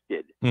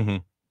affected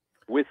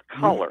with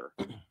color,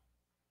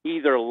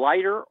 either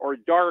lighter or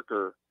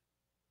darker,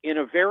 in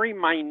a very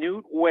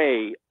minute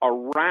way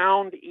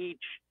around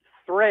each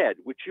thread,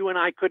 which you and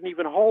I couldn't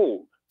even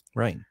hold.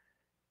 Right.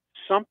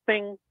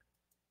 Something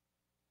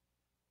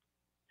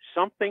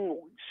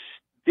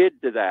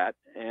did to that.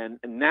 And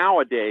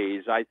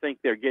nowadays, I think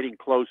they're getting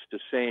close to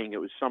saying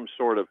it was some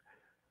sort of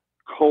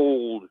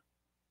cold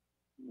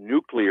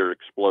nuclear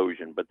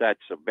explosion, but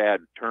that's a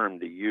bad term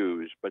to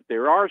use. But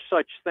there are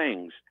such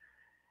things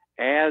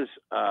as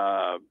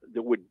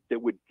that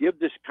would give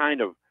this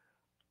kind of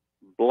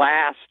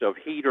blast of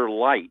heat or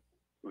light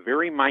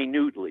very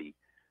minutely,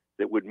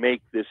 that would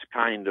make this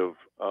kind of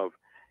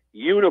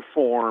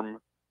uniform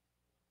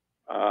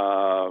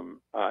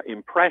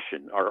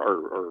impression,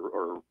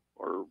 or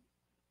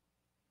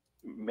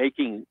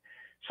making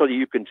so that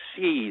you can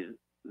see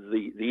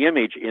the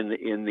image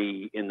in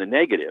the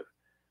negative.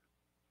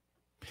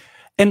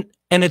 And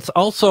it's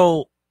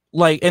also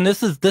like, and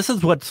this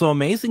is what's so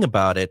amazing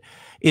about it.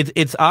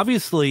 It's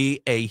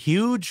obviously a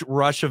huge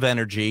rush of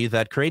energy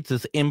that creates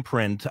this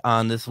imprint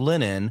on this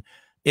linen,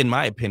 in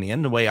my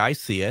opinion, the way I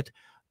see it.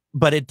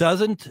 But it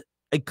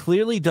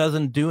clearly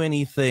doesn't do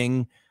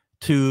anything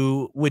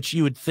to which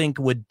you would think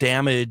would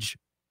damage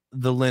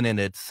the linen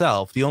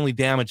itself. The only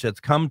damage that's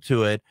come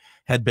to it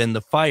had been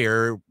the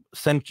fire,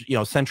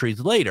 centuries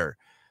later.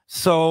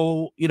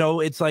 So,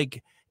 it's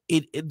like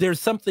there's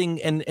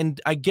something,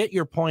 and I get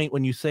your point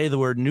when you say the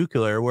word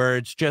nuclear, where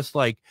it's just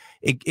like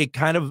it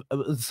kind of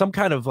some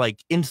kind of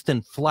like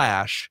instant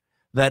flash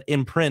that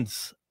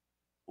imprints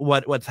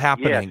what's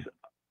happening.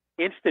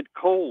 Yes, instant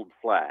cold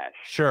flash.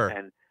 Sure.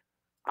 And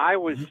I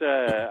was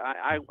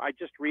I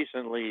just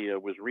recently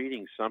was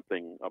reading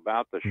something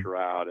about the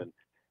shroud, and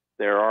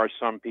there are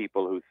some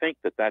people who think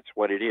that that's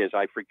what it is.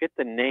 I forget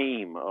the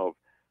name of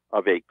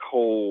a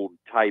cold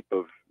type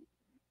of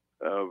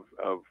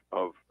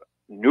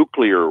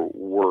nuclear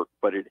work,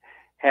 but it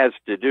has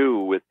to do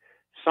with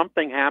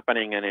something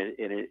happening, and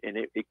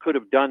it could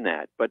have done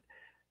that. But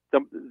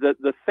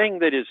the thing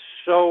that is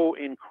so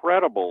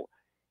incredible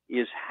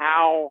is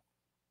how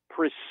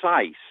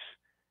precise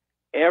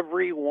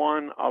every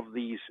one of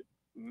these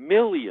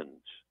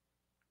millions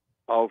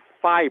of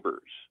fibers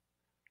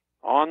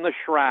on the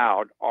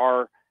shroud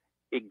are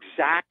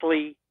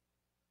exactly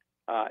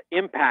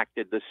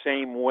impacted the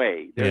same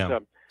way.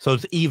 So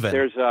it's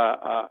even.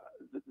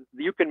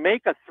 You can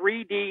make a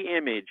 3D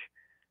image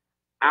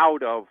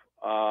out of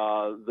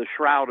the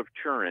Shroud of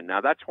Turin.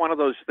 Now that's one of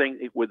those things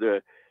with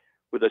a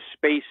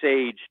space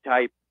age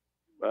type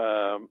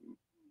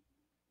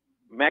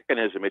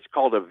mechanism. It's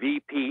called a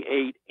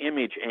VP8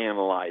 image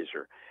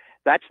analyzer.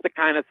 That's the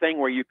kind of thing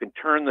where you can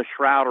turn the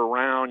shroud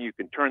around, you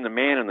can turn the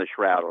man in the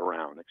shroud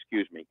around,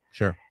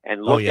 Sure.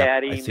 and look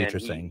at him. I see what you're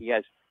saying. He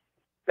has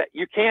that.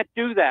 You can't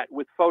do that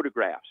with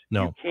photographs.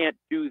 No. You can't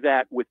do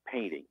that with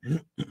painting.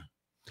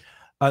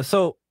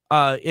 So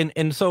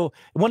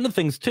one of the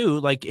things too,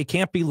 like it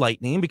can't be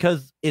lightning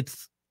because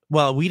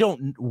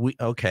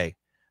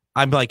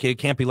I'm like, it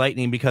can't be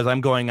lightning because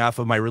I'm going off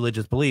of my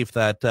religious belief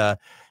that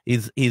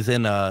he's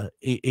in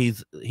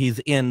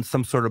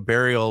some sort of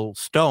burial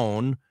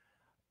stone,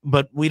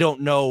 but we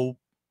don't know.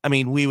 I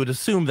mean, we would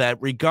assume that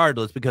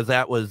regardless because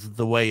that was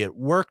the way it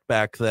worked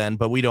back then,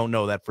 but we don't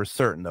know that for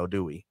certain, though,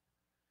 do we?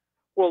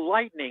 Well,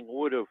 lightning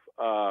would have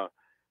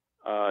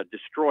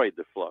destroyed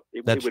the float.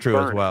 That's would true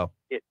burn as well.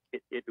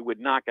 It would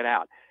knock it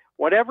out.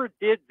 Whatever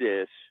did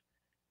this,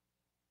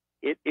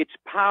 its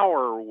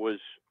power was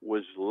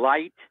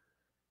light.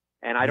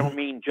 And I don't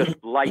mean just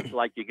light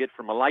like you get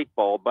from a light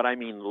bulb, but I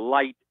mean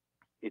light.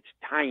 It's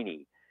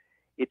tiny.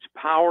 Its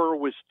power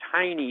was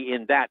tiny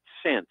in that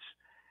sense.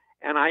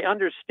 And I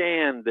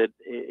understand that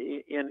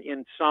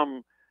in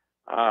some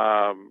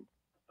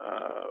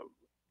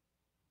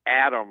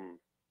atom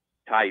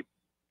type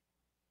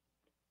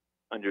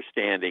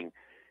understanding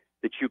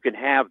that you can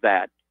have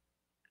that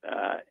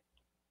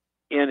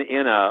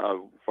in a,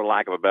 for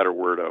lack of a better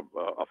word, a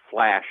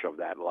flash of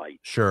that light.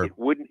 Sure. It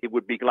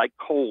would be like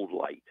cold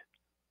light.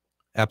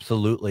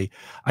 Absolutely.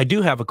 I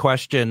do have a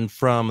question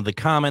from the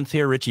comments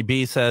here. Richie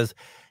B says,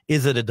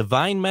 is it a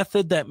divine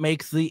method that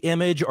makes the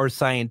image or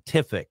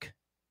scientific?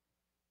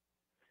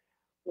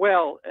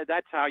 Well,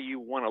 that's how you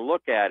want to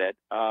look at it.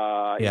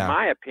 In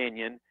my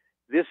opinion,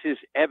 this is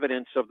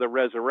evidence of the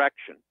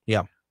resurrection.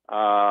 Yeah.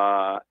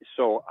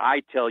 So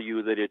I tell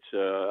you that it's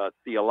a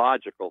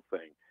theological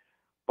thing,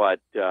 but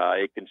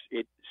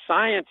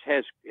science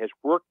has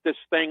worked this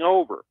thing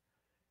over.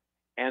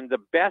 And the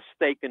best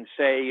they can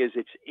say is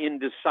it's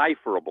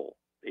indecipherable.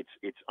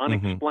 It's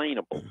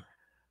unexplainable.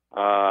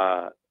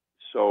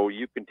 So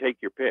you can take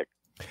your pick.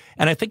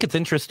 And I think it's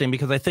interesting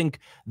because I think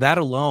that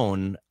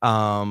alone,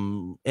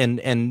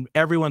 and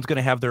everyone's going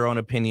to have their own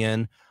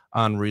opinion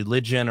on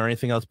religion or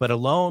anything else, but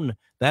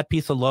that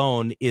piece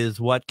alone is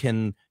what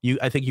I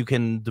think you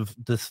can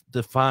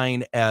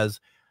define as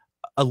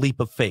a leap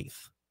of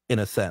faith in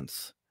a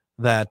sense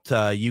that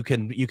you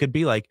could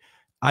be like,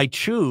 I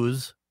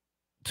choose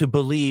to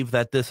believe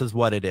that this is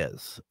what it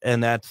is.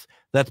 And that's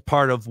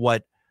part of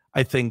what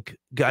I think.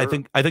 Sure. I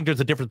think there's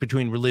a difference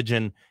between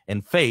religion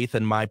and faith,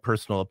 in my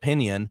personal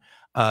opinion,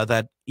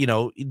 that,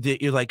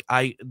 you're like,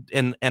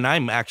 and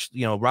I'm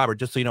actually, Robert,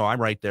 just so you know, I'm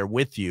right there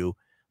with you.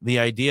 The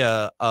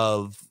idea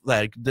of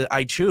like,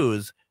 I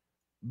choose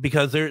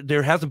because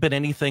there hasn't been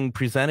anything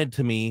presented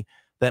to me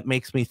that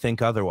makes me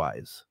think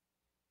otherwise.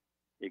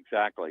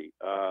 Exactly.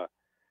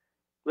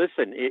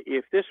 Listen,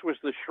 if this was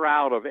the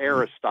Shroud of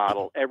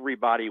Aristotle,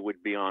 everybody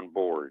would be on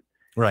board.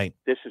 Right.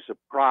 This is a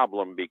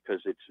problem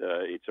because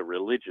it's a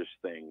religious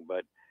thing.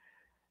 But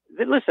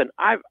listen,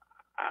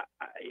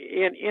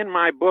 in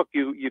my book,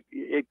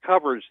 it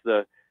covers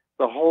the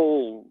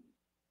whole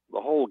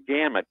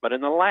gamut. But in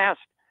the last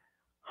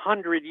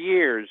 100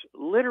 years,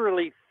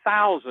 literally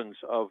thousands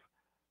of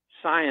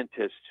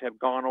scientists have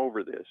gone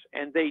over this,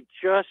 and they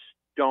just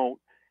don't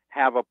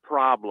have a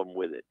problem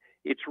with it.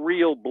 It's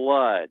real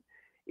blood.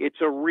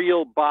 It's a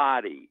real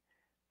body.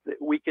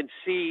 We can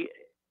see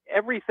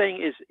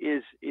everything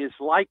is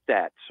like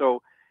that.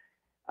 So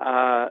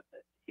we're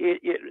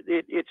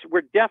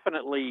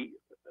definitely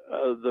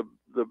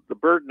the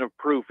burden of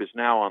proof is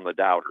now on the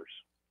doubters.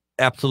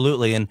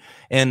 Absolutely.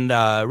 And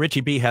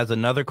Richie B has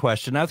another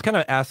question. I was kind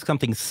of asked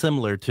something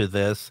similar to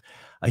this.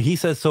 He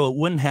says, so it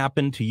wouldn't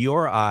happen to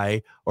your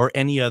eye or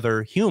any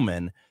other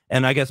human.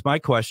 And I guess my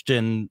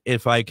question,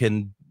 if I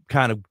can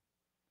kind of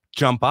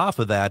jump off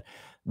of that,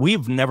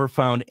 we've never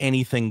found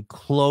anything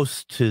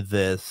close to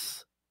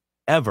this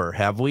ever,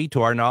 have we,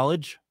 to our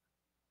knowledge?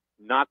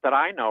 Not that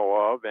I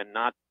know of, and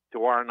not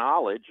to our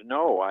knowledge.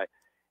 No, I've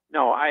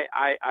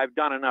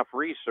done enough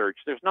research.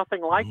 There's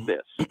nothing like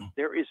this.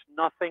 There is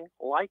nothing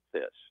like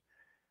this.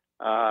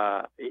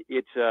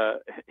 It's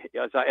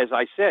as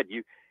I said,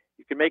 you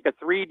can make a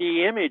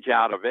 3D image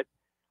out of it.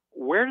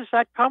 Where does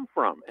that come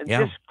from? And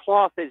this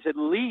cloth is at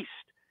least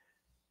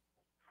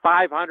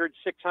 500,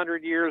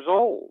 600 years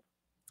old.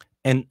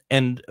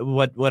 And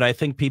what I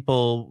think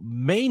people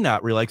may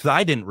not realize, because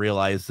I didn't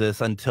realize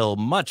this until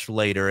much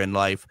later in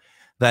life,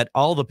 that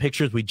all the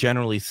pictures we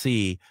generally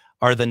see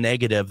are the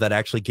negative that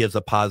actually gives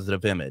a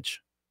positive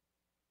image.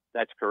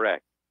 That's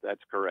correct.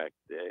 That's correct.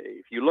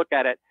 If you look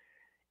at it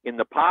in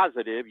the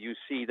positive, you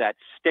see that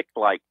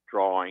stick-like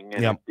drawing,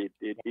 and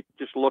it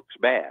just looks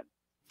bad.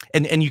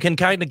 And you can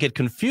kind of get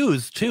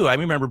confused too. I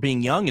remember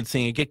being young and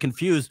seeing it, get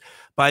confused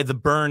by the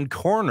burned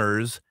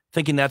corners,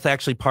 thinking that's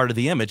actually part of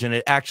the image, and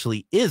it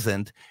actually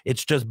isn't.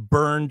 It's just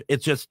burned.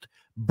 It's just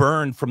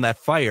burned from that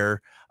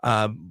fire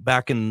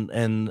back in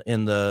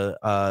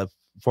the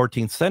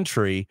 14th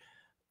century.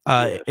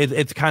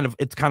 It's kind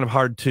of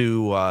hard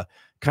to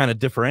kind of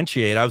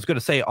differentiate. I was going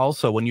to say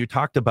also, when you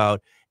talked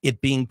about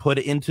it being put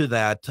into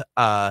that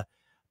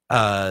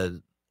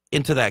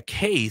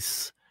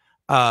case.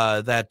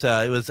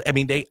 It was, I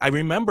mean, I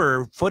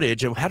remember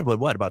footage, it had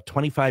about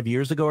 25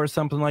 years ago or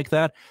something like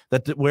that,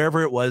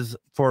 wherever it was,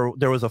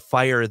 there was a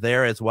fire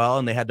there as well,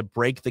 and they had to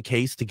break the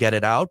case to get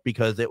it out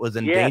because it was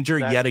in danger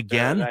yet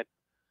again.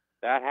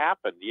 That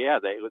happened. Yeah,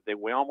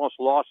 we almost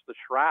lost the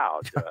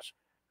shroud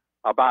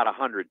about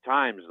 100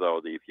 times, though.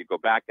 If you go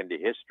back into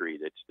history,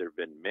 there have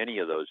been many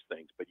of those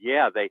things. But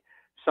yeah,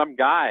 some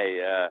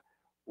guy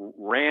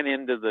ran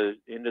into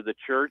the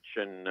church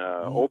and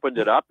opened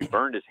it up. He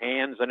burned his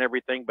hands and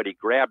everything, but he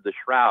grabbed the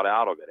shroud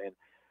out of it. And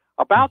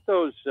about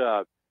those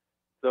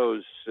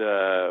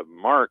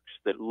marks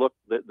that look,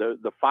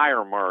 the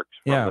fire marks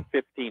from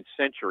the 15th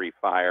century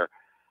fire,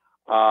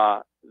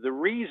 the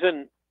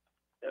reason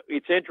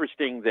it's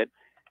interesting that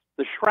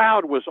the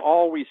shroud was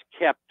always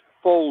kept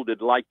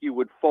folded like you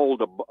would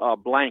fold a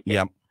blanket.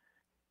 Yep.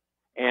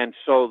 And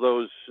so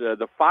the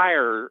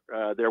fire,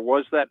 there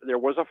was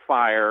a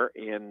fire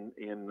in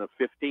the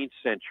 15th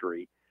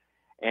century,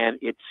 and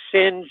it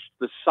singed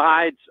the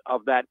sides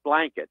of that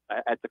blanket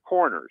at the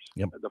corners,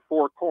 the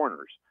four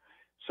corners.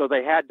 So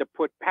they had to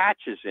put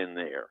patches in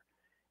there,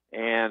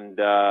 and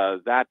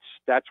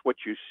that's what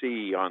you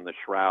see on the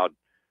shroud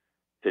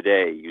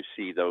today. You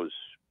see those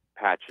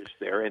patches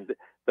there, and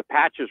the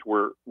patches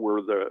were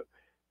the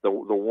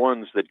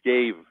ones that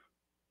gave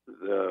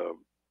the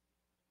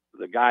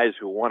guys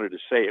who wanted to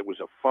say it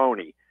was a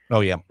phony.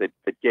 Oh yeah, that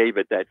gave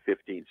it that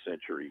 15th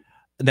century.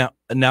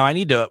 Now I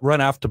need to run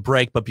off to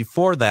break, but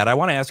before that, I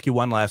want to ask you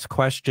one last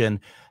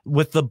question.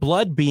 With the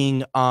blood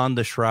being on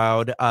the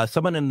shroud,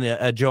 someone in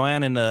the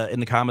Joanne in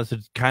the comments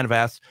had kind of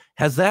asked,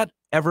 has that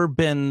ever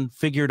been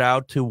figured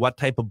out to what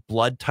type of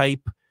blood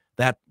type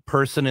that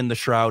person in the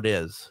shroud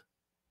is?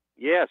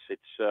 Yes,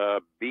 it's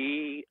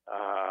B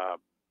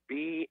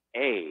A,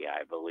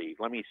 I believe.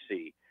 Let me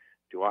see.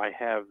 Do I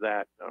have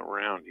that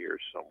around here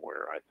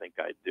somewhere? I think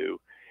I do.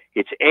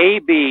 It's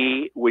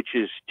AB, which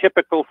is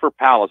typical for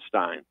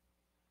Palestine.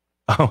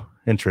 Oh,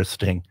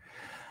 interesting.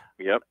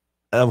 Yep.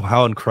 Oh,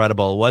 how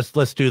incredible.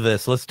 Let's do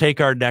this. Let's take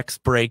our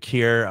next break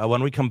here.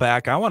 When we come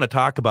back, I want to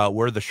talk about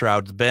where the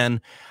shroud's been.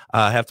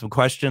 I have some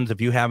questions.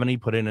 If you have any,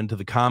 put it into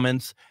the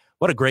comments.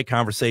 What a great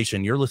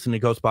conversation. You're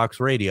listening to Ghostbox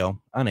Radio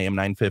on AM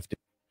 950.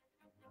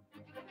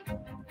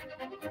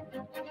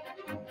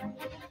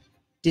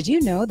 Did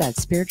you know that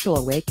spiritual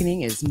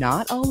awakening is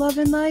not all love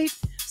and light?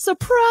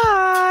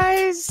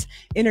 Surprise!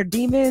 Inner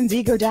demons,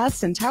 ego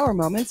deaths, and tower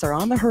moments are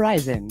on the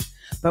horizon.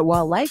 But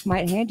while life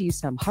might hand you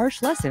some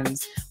harsh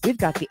lessons, we've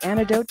got the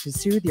antidote to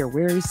soothe your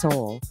weary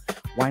soul.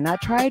 Why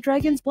not try a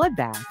dragon's blood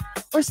bath?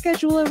 Or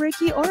schedule a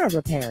Reiki aura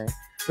repair?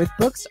 With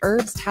books,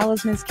 herbs,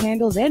 talismans,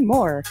 candles, and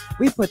more,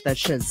 we put the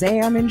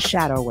Shazam in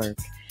shadow work.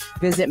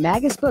 Visit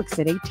Magus Books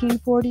at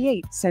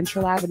 1848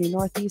 Central Avenue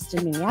Northeast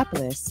in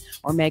Minneapolis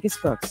or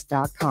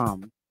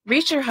magusbooks.com.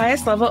 Reach your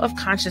highest level of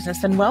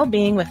consciousness and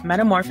well-being with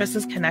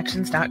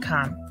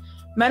MetamorphosisConnections.com.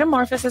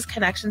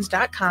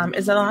 MetamorphosisConnections.com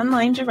is an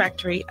online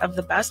directory of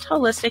the best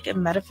holistic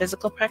and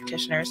metaphysical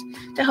practitioners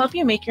to help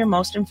you make your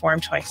most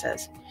informed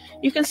choices.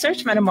 You can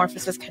search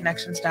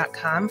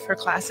MetamorphosisConnections.com for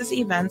classes,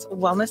 events,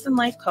 wellness and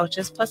life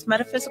coaches, plus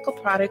metaphysical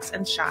products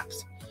and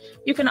shops.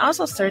 You can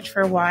also search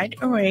for a wide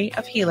array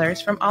of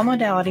healers from all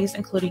modalities,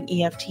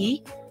 including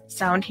EFT,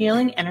 sound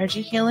healing,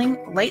 energy healing,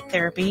 light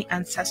therapy,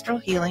 ancestral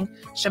healing,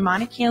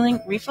 shamanic healing,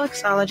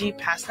 reflexology,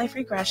 past life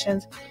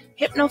regressions,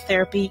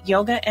 hypnotherapy,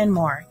 yoga, and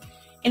more.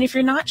 And if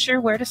you're not sure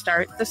where to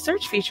start, the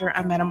search feature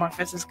on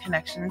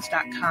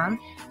MetamorphosisConnections.com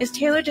is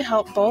tailored to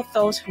help both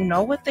those who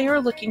know what they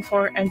are looking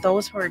for and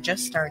those who are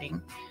just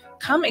starting.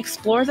 Come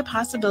explore the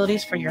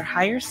possibilities for your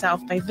higher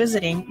self by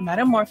visiting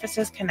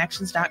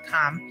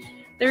MetamorphosisConnections.com.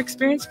 Their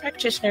experienced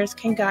practitioners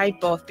can guide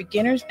both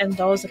beginners and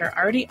those that are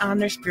already on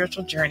their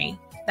spiritual journey.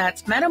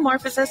 That's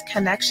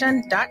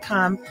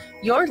metamorphosisconnection.com,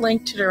 your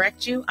link to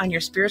direct you on your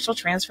spiritual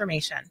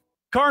transformation.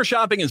 Car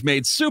shopping is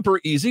made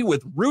super easy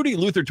with Rudy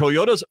Luther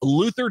Toyota's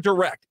Luther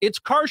Direct. It's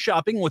car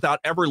shopping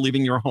without ever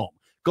leaving your home.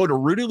 Go to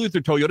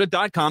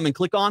rudyluthertoyota.com and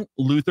click on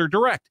Luther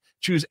Direct.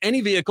 Choose any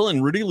vehicle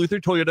in Rudy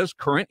Luther Toyota's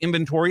current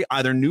inventory,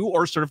 either new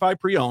or certified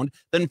pre-owned.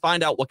 Then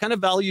find out what kind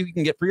of value you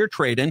can get for your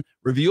trade-in,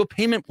 review a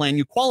payment plan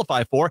you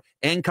qualify for,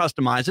 and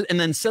customize it, and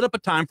then set up a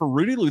time for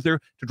Rudy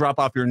Luther to drop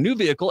off your new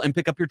vehicle and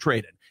pick up your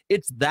trade-in.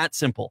 It's that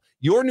simple.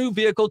 Your new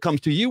vehicle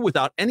comes to you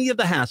without any of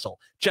the hassle.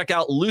 Check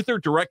out Luther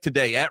Direct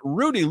today at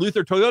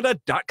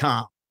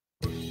rudyluthertoyota.com.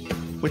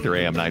 With your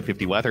AM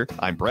 950 weather,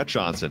 I'm Brett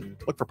Johnson.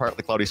 Look for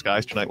partly cloudy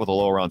skies tonight with a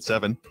low around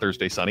 7,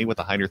 Thursday sunny with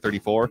a high near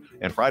 34,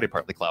 and Friday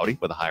partly cloudy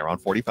with a high around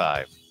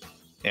 45.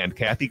 And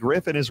Kathy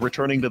Griffin is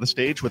returning to the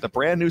stage with a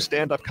brand new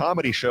stand-up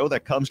comedy show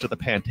that comes to the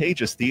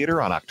Pantages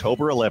Theater on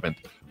October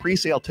 11th.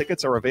 Pre-sale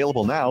tickets are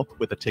available now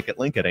with a ticket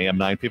link at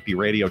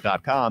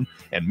am950radio.com,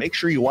 and make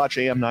sure you watch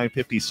AM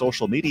 950's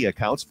social media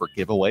accounts for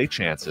giveaway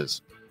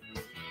chances.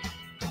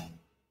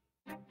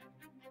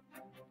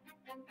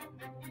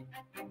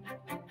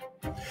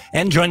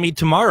 And join me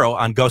tomorrow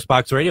on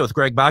Ghostbox Radio with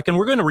Greg Bakken.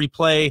 We're going to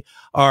replay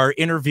our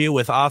interview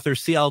with author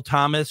C.L.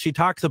 Thomas. She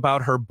talks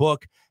about her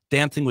book,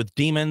 Dancing with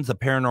Demons, A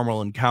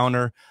Paranormal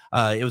Encounter.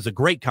 It was a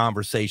great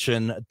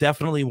conversation,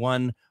 definitely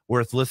one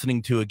worth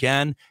listening to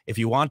again. If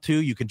you want to,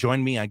 you can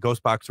join me on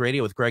Ghostbox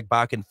Radio with Greg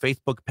Bakken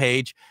Facebook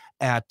page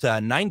at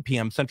 9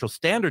 p.m. Central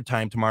Standard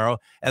Time tomorrow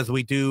as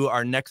we do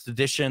our next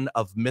edition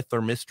of Myth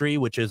or Mystery,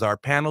 which is our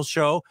panel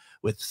show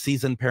with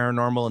seasoned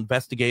paranormal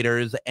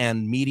investigators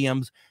and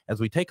mediums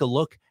as we take a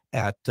look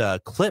at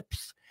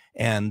clips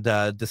and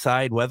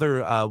decide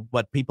whether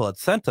what people had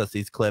sent us,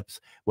 these clips,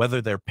 whether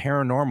they're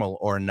paranormal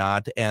or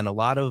not. And a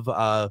lot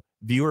of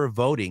viewer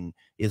voting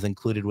is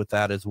included with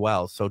that as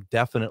well. So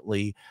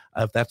definitely,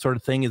 if that sort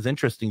of thing is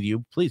interesting to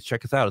you, please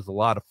check us out. It's a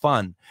lot of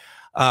fun.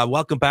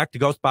 Welcome back to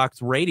Ghostbox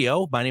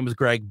Radio. My name is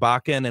Greg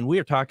Bakken, and we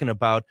are talking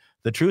about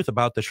the truth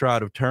about the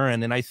Shroud of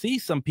Turin. And I see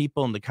some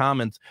people in the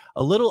comments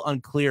a little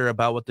unclear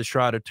about what the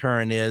Shroud of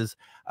Turin is.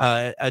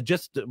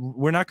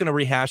 We're not going to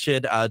rehash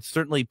it.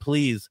 Certainly,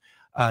 please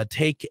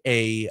take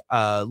a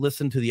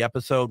listen to the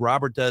episode.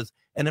 Robert does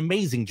an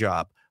amazing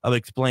job of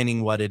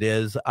explaining what it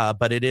is,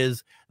 but it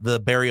is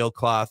the burial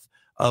cloth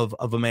of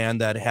a man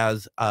that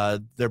has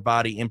their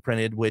body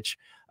imprinted, which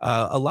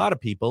a lot of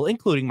people,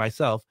 including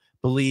myself,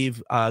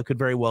 believe could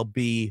very well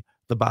be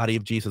the body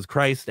of Jesus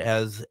Christ,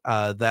 as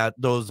that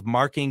those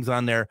markings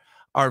on there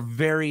are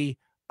very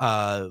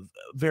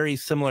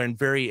similar and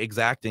very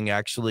exacting,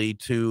 actually,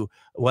 to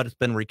what has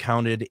been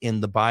recounted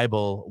in the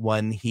Bible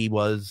when he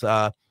was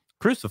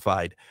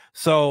crucified.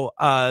 So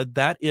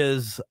that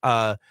is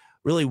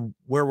really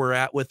where we're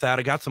at with that.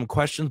 I got some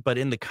questions, but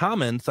in the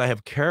comments, I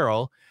have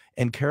Carol,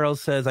 and Carol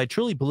says, I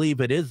truly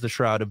believe it is the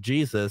shroud of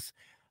Jesus,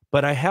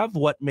 but I have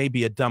what may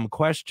be a dumb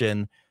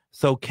question.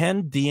 So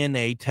can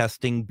DNA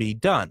testing be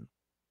done?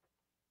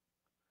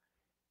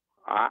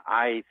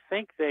 I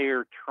think they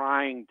are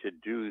trying to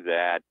do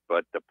that,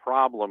 but the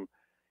problem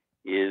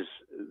is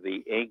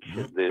the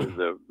ancient,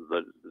 the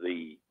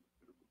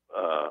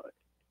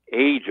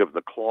age of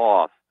the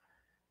cloth.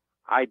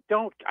 I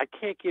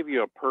can't give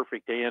you a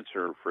perfect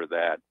answer for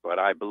that, but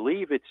I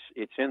believe it's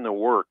in the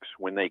works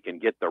when they can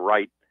get the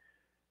right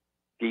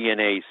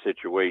DNA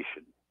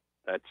situation.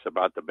 That's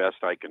about the best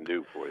I can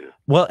do for you.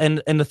 Well,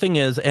 and the thing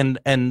is, and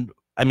I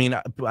mean,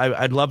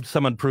 I'd love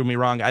someone to prove me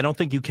wrong. I don't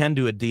think you can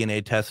do a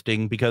DNA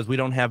testing because we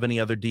don't have any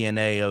other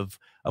DNA of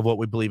what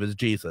we believe is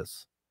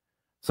Jesus.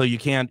 So you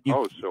can't.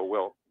 Well,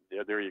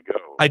 yeah, there you go.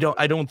 I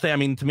don't think. I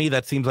mean, to me,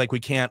 that seems like we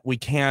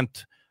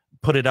can't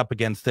put it up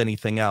against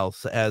anything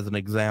else as an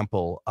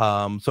example.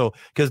 So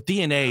because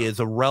DNA is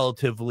a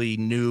relatively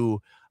new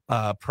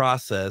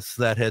process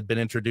that had been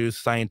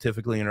introduced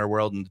scientifically in our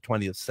world in the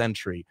 20th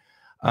century.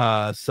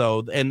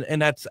 So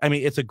that's, I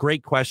mean, it's a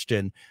great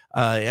question.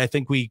 I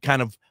think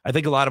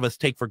a lot of us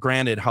take for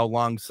granted how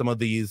long some of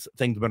these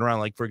things have been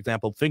around. Like, for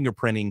example,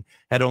 fingerprinting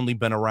had only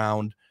been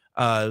around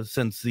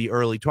since the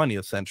early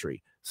 20th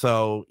century.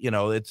 So,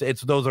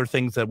 those are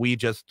things that we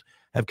just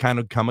have kind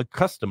of come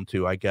accustomed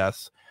to, I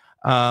guess.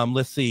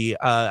 Let's see.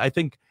 I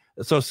think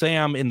so.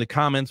 Sam in the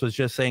comments was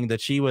just saying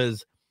that she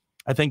was,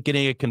 I think,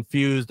 getting it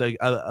confused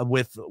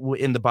with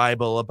in the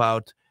Bible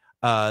about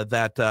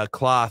that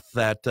cloth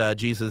that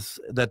Jesus,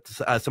 that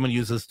someone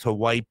uses to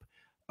wipe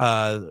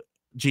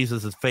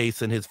Jesus's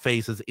face, and his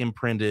face is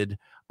imprinted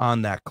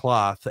on that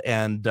cloth.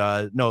 And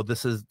no,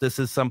 this is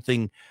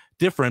something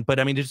different. But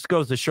I mean, it just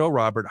goes to show,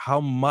 Robert,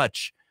 how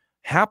much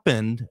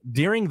happened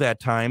during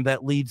that time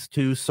that leads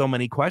to so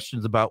many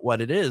questions about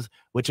what it is,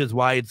 which is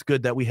why it's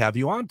good that we have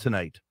you on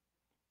tonight.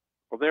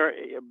 Well, there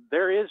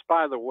is,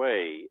 by the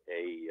way,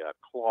 a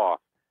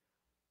cloth.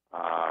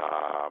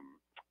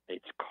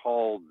 It's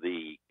called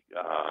the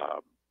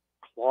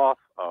cloth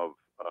of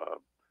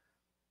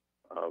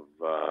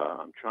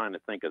I'm trying to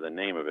think of the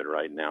name of it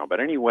right now,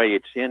 but anyway,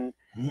 it's in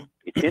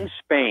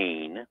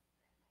Spain,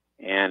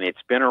 and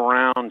it's been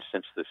around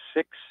since the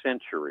 6th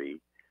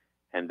century,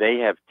 and they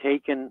have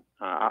taken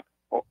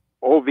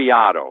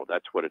Oviedo,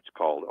 that's what it's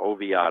called,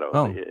 Oviedo.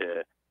 Oh.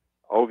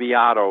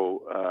 Oviedo,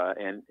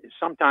 and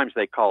sometimes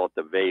they call it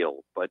the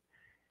Veil, but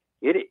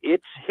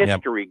its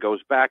history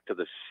goes back to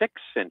the 6th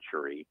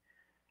century,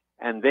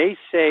 and they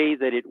say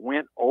that it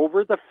went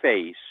over the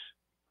face,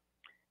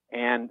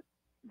 and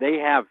they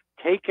have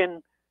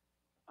taken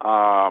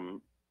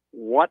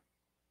what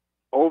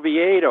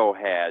Oviedo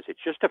has. It's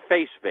just a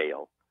face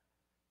veil,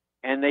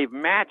 and they've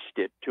matched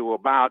it to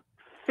about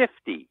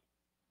 50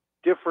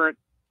 different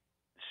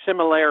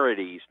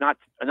similarities, not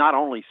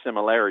only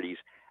similarities,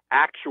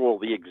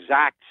 the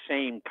exact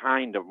same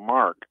kind of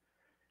mark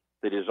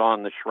that is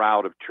on the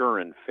Shroud of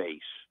Turin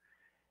face.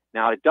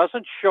 Now, it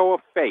doesn't show a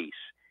face.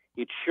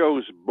 It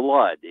shows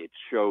blood. It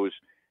shows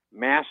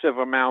massive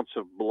amounts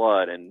of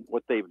blood, and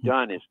what they've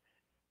done is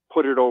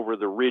put it over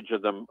the ridge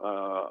of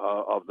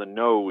the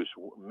nose,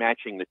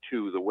 matching the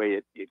two, the way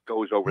it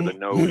goes over the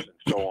nose and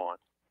so on.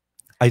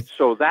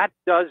 So that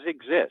does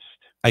exist.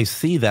 I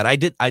see that.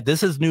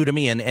 This is new to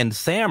me, and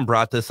Sam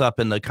brought this up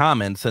in the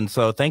comments, and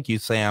so thank you,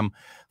 Sam,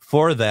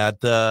 for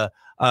that. The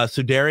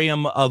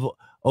Sudarium of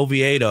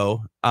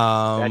Oviedo.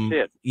 That's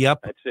it. Yep.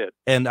 That's it.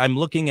 And I'm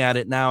looking at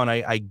it now, and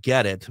I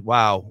get it.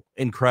 Wow,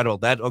 incredible.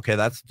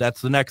 That's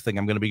the next thing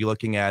I'm going to be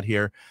looking at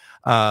here.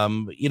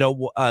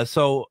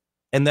 So.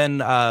 And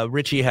then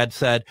Richie had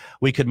said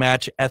we could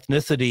match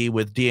ethnicity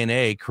with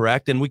DNA,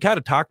 correct? And we kind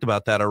of talked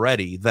about that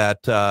already.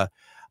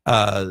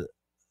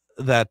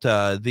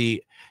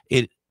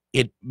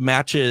 It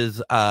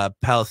matches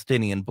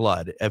Palestinian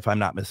blood, if I'm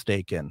not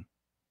mistaken.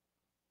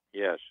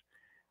 Yes,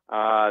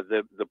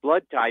 the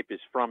blood type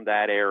is from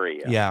that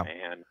area. Yeah,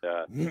 and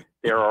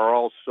there are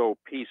also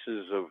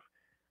pieces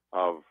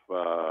of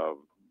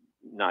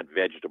not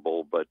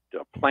vegetable, but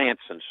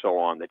plants and so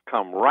on that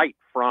come right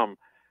from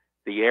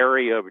the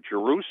area of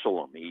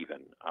Jerusalem, even.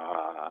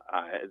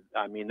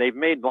 I mean, they've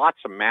made lots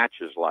of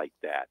matches like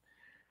that.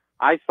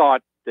 I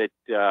thought that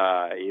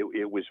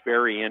it was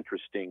very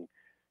interesting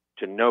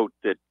to note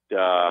that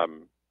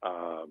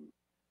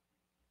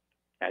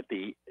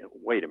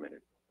wait a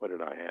minute, what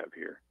did I have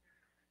here?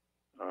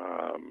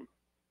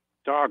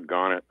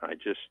 Doggone it, I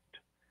just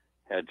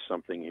had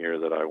something here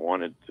that I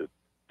wanted to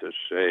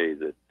say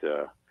that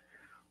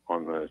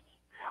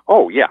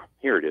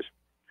here it is.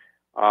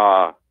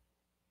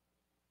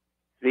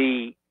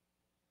 The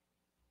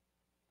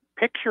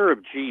picture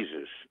of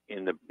Jesus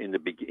in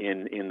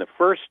the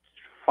first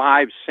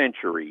 5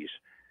 centuries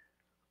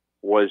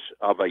was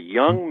of a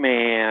young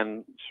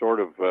man, sort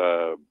of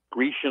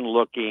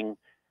Grecian-looking,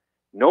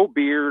 no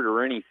beard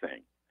or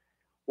anything.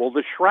 Well,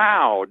 the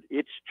shroud,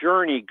 its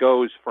journey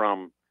goes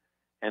from,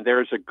 and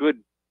there's a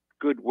good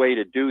way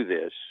to do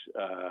this,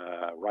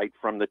 right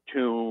from the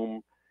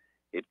tomb.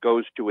 It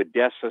goes to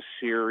Edessa,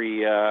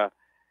 Syria,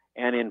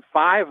 and in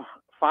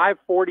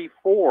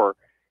 544.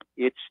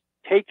 It's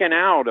taken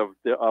out of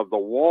the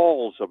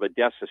walls of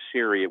Edessa,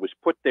 Syria. It was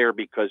put there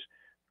because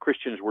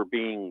Christians were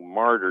being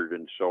martyred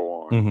and so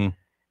on. Mm-hmm.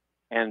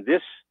 And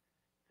this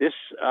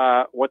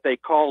what they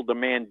called the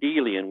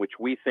Mandelion, which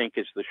we think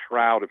is the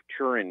Shroud of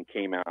Turin,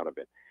 came out of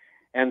it.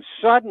 And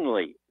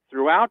suddenly,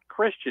 throughout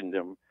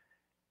Christendom,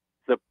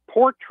 the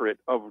portrait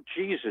of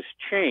Jesus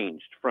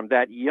changed from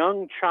that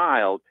young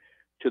child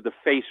to the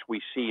face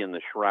we see in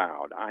the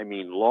shroud. I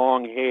mean,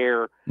 long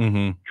hair,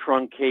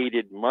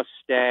 truncated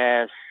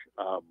mustache,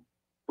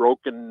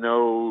 broken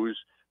nose,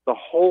 the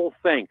whole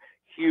thing.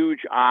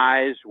 Huge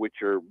eyes,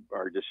 which are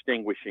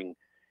distinguishing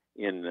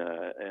in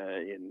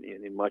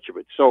much of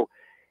it. So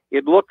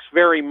it looks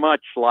very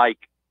much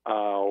like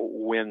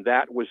when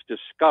that was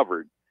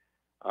discovered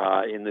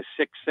in the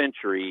 6th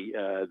century,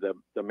 the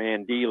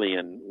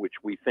Mandelion, which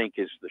we think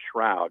is the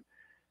shroud.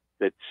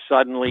 That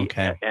suddenly,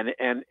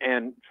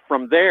 and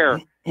from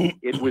there,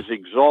 it was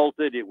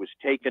exalted. It was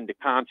taken to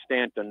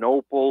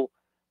Constantinople.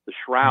 The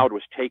shroud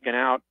was taken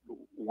out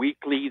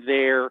weekly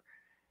there,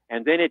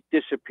 and then it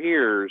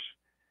disappears.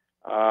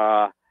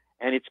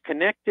 And it's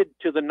connected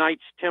to the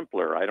Knights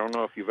Templar. I don't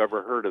know if you've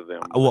ever heard of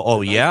them.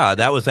 Yeah,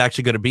 that was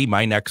actually going to be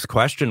my next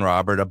question,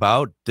 Robert.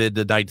 About did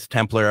the Knights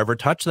Templar ever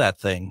touch that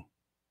thing?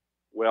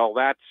 Well,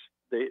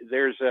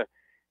 there's a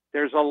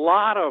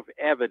lot of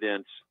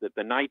evidence that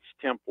the Knights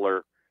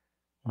Templar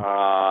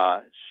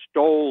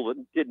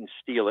didn't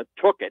steal it,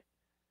 took it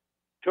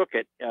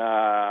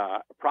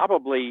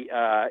probably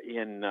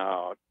in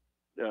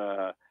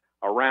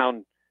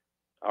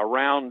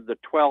around the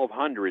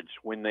 1200s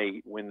when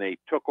they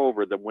took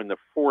over when the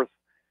Fourth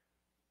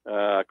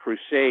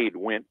Crusade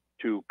went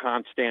to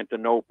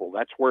Constantinople.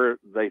 That's where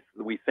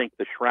we think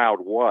the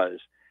shroud was.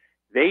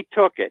 They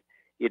took it.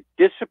 It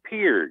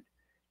disappeared,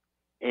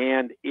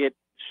 and it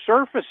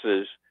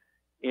surfaces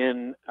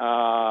in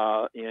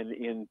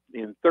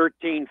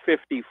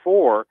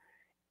 1354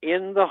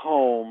 in the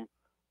home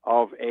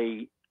of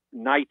a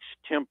Knights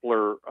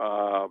Templar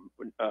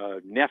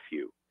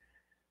nephew.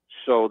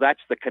 So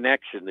that's the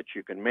connection that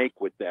you can make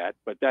with that.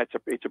 But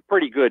it's a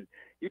pretty good.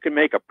 You can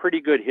make a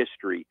pretty good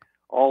history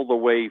all the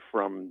way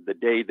from the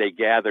day they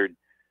gathered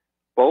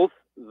both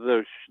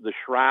the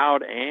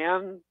shroud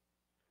and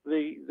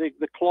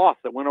the cloth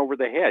that went over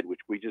the head, which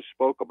we just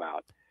spoke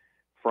about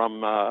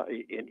from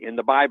in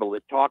the Bible.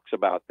 It talks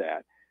about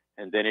that,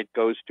 and then it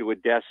goes to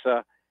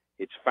Edessa.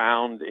 It's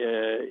found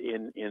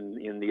in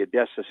the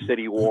Edessa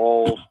city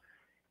walls.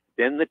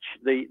 Then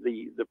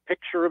the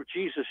picture of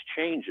Jesus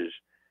changes,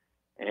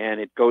 and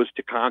it goes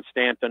to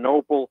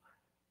Constantinople.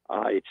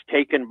 It's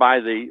taken by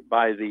the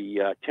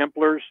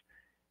Templars,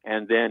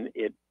 and then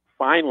it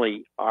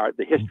finally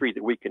the history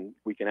that we can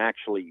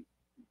actually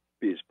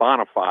is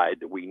bona fide,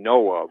 that we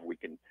know of, we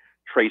can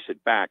trace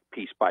it back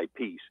piece by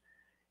piece,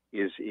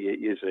 is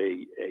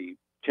a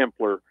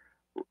Templar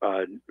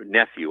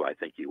nephew, I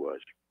think he was.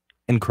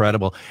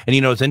 Incredible. And,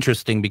 it's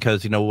interesting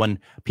because, when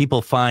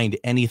people find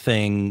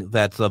anything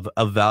that's of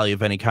value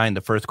of any kind,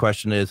 the first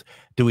question is,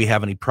 do we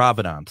have any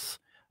provenance?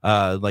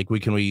 Like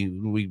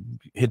we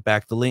hit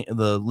back the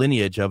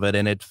lineage of it,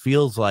 and it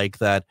feels like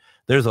that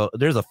there's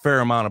a fair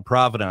amount of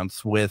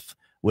provenance with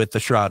the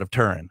Shroud of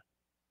Turin.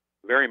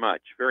 Very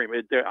much.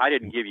 I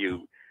didn't give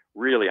you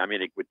really. I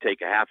mean, it would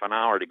take a half an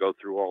hour to go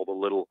through all the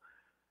little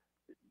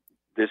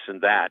this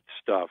and that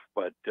stuff,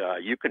 but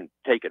you can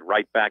take it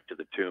right back to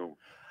the tomb.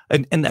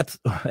 And that's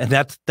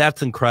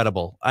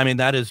incredible. I mean,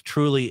 that is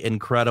truly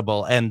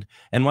incredible. And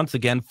once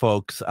again,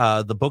 folks,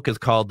 the book is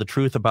called "The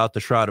Truth About the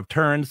Shroud of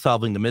Turin: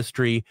 Solving the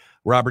Mystery."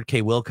 Robert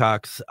K.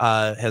 Wilcox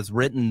has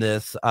written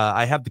this.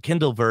 I have the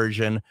Kindle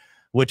version,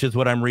 which is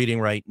what I'm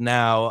reading right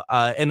now.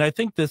 And I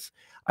think this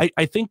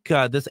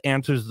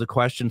answers the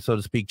question, so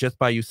to speak, just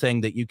by you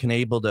saying that you can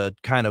able to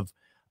kind of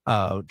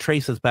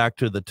trace us back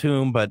to the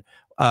tomb. But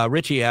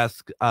Richie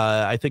asks,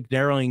 I think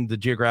narrowing the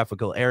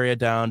geographical area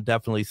down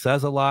definitely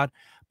says a lot.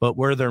 But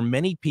were there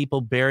many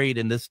people buried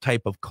in this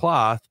type of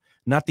cloth?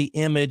 Not the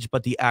image,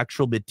 but the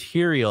actual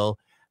material.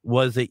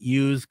 Was it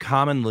used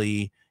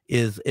commonly?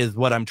 Is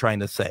what I'm trying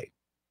to say.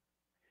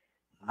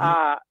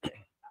 I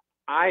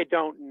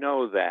don't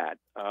know that.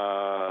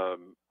 I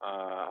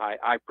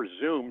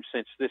presume,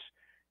 since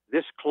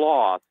this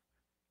cloth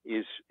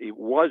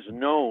was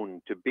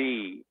known to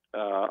be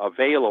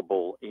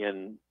available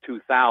in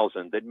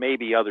 2000, that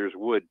maybe others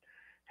would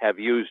have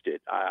used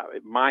it.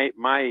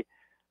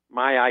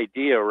 My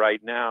idea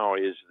right now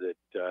is that,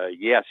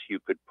 yes, you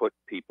could put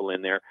people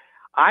in there.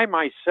 I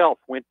myself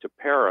went to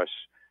Paris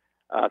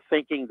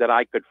thinking that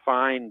I could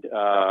find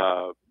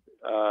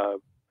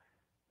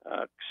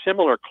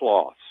similar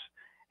cloths.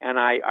 And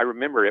I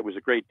remember it was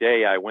a great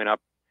day. I went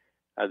up,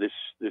 this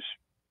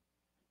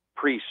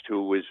priest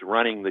who was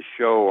running the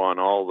show on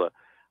all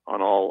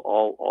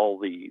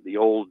the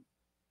old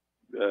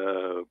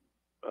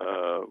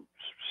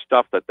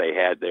stuff that they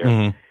had there.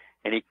 Mm-hmm.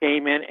 And he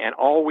came in, and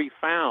all we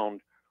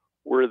found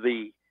were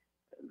the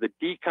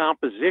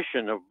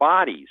decomposition of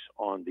bodies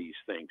on these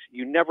things.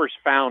 You never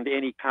found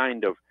any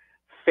kind of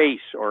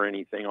face or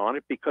anything on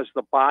it because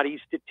the bodies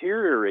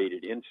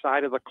deteriorated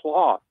inside of the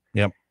cloth.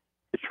 Yep.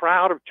 The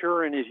Shroud of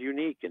Turin is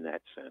unique in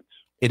that sense.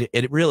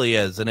 It really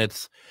is, and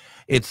it's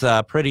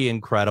pretty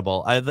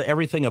incredible.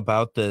 Everything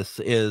about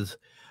this is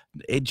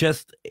it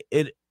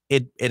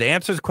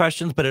answers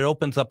questions, but it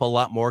opens up a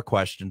lot more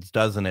questions,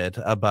 doesn't it?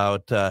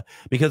 About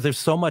because there's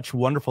so much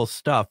wonderful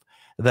stuff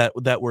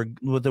that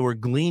we're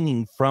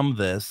gleaning from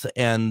this,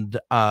 and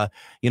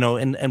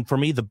and for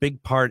me the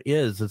big part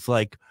is it's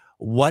like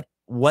what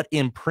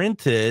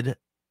imprinted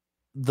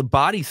the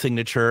body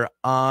signature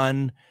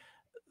on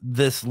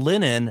this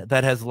linen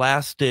that has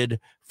lasted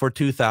for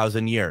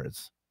 2,000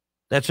 years.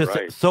 That's just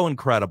right. So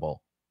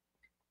incredible.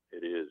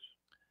 It is.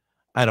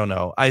 I don't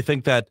know. I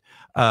think that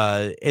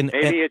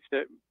maybe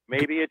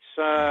it's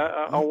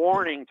a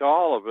warning to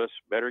all of us.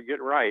 Better get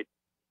right.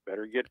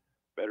 Better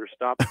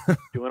stop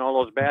doing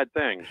all those bad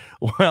things.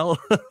 Well,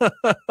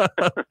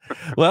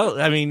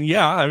 I mean,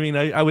 yeah,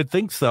 I would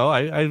think so.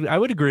 I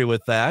would agree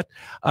with that.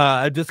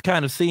 I'm just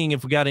kind of seeing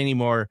if we got any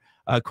more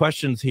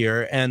questions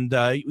here. And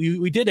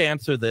we did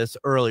answer this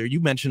earlier.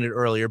 You mentioned it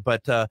earlier,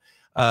 but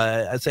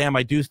Sam,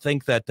 I do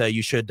think that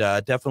you should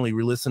definitely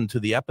re-listen to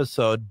the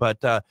episode.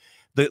 But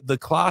the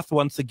cloth,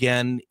 once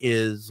again,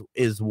 is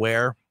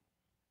where?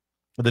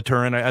 The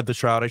Turin, the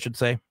shroud, I should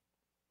say.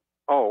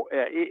 Oh,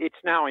 it's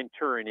now in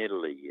Turin,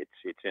 Italy.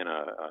 It's in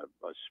a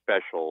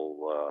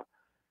special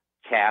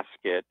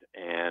casket,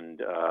 and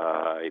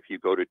if you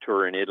go to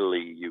Turin,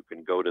 Italy, you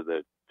can go to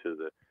the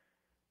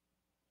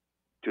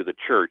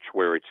church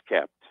where it's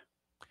kept.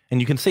 And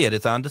you can see it.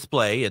 It's on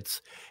display.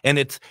 It's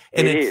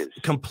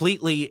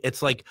completely.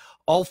 It's like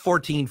all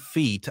 14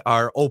 feet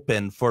are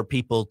open for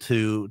people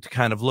to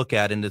kind of look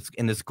at in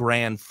this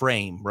grand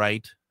frame,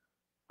 right?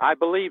 I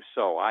believe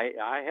so.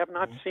 I have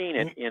not seen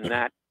it in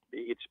that.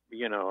 It's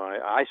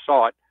I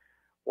saw it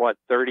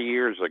 30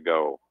 years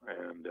ago,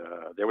 and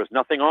there was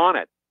nothing on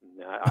it.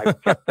 I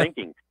kept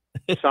thinking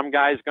some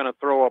guy's going to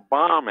throw a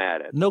bomb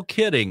at it. No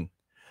kidding.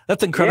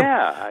 That's incredible.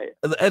 Yeah,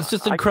 it's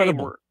just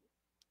incredible.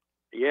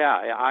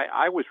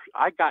 I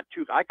got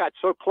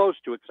so close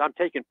to it because I'm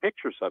taking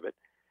pictures of it,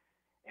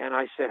 and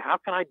I said, "How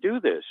can I do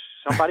this?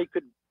 Somebody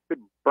could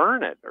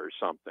burn it or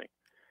something."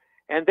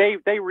 And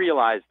they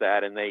realized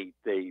that, and they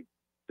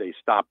they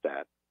stop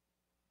that.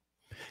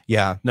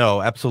 Yeah,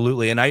 no,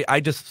 absolutely. And I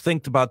just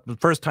think about the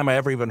first time I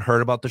ever even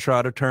heard about the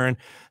Shroud of Turin.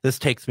 This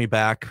takes me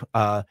back,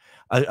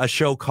 a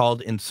show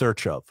called In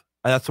Search Of.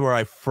 That's where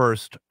I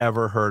first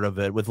ever heard of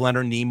it, with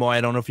Leonard Nimoy.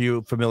 I don't know if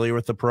you're familiar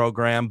with the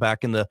program,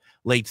 back in the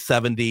late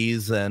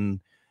 70s.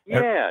 And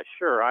yeah,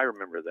 sure, I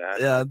remember that.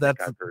 Yeah,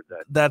 I've heard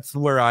that. That's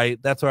where I,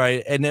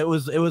 and it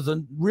was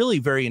a really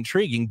very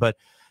intriguing. But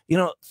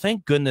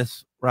thank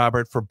goodness,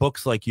 Robert, for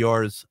books like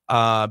yours,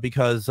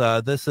 because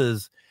this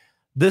is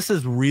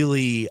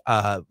really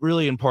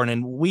really important.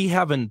 And we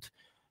haven't,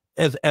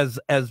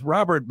 as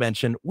Robert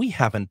mentioned, we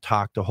haven't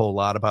talked a whole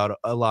lot about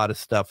a lot of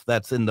stuff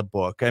that's in the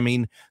book. I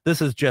mean,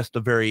 this is just a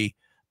very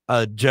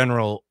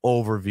general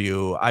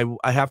overview.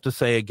 I have to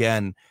say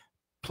again,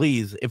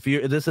 please, if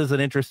this is an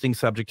interesting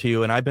subject to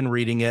you, and I've been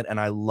reading it and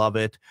I love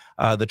it,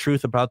 The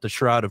Truth About the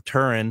Shroud of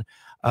Turin,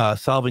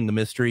 Solving the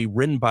Mystery,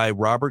 written by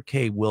Robert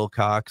K.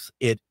 Wilcox.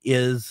 It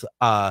is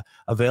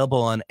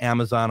available on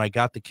Amazon. I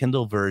got the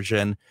Kindle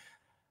version.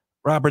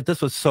 Robert,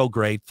 this was so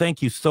great.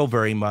 Thank you so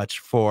very much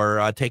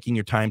for taking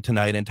your time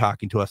tonight and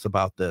talking to us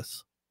about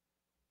this.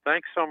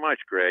 Thanks so much,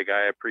 Greg.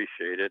 I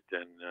appreciate it.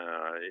 And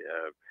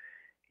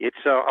it's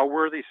a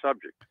worthy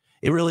subject.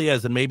 It really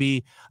is. And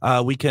maybe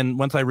we can,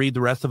 once I read the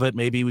rest of it,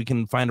 maybe we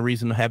can find a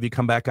reason to have you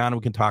come back on and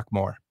we can talk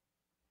more.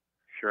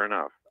 Sure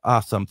enough.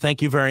 Awesome.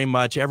 Thank you very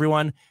much,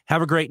 everyone.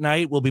 Have a great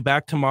night. We'll be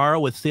back tomorrow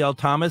with C.L.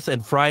 Thomas,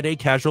 and Friday,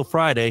 Casual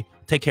Friday.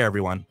 Take care,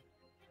 everyone.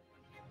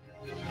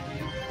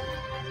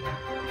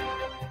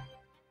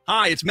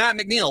 Hi, it's Matt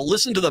McNeil.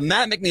 Listen to the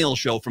Matt McNeil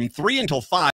Show from 3 until 5.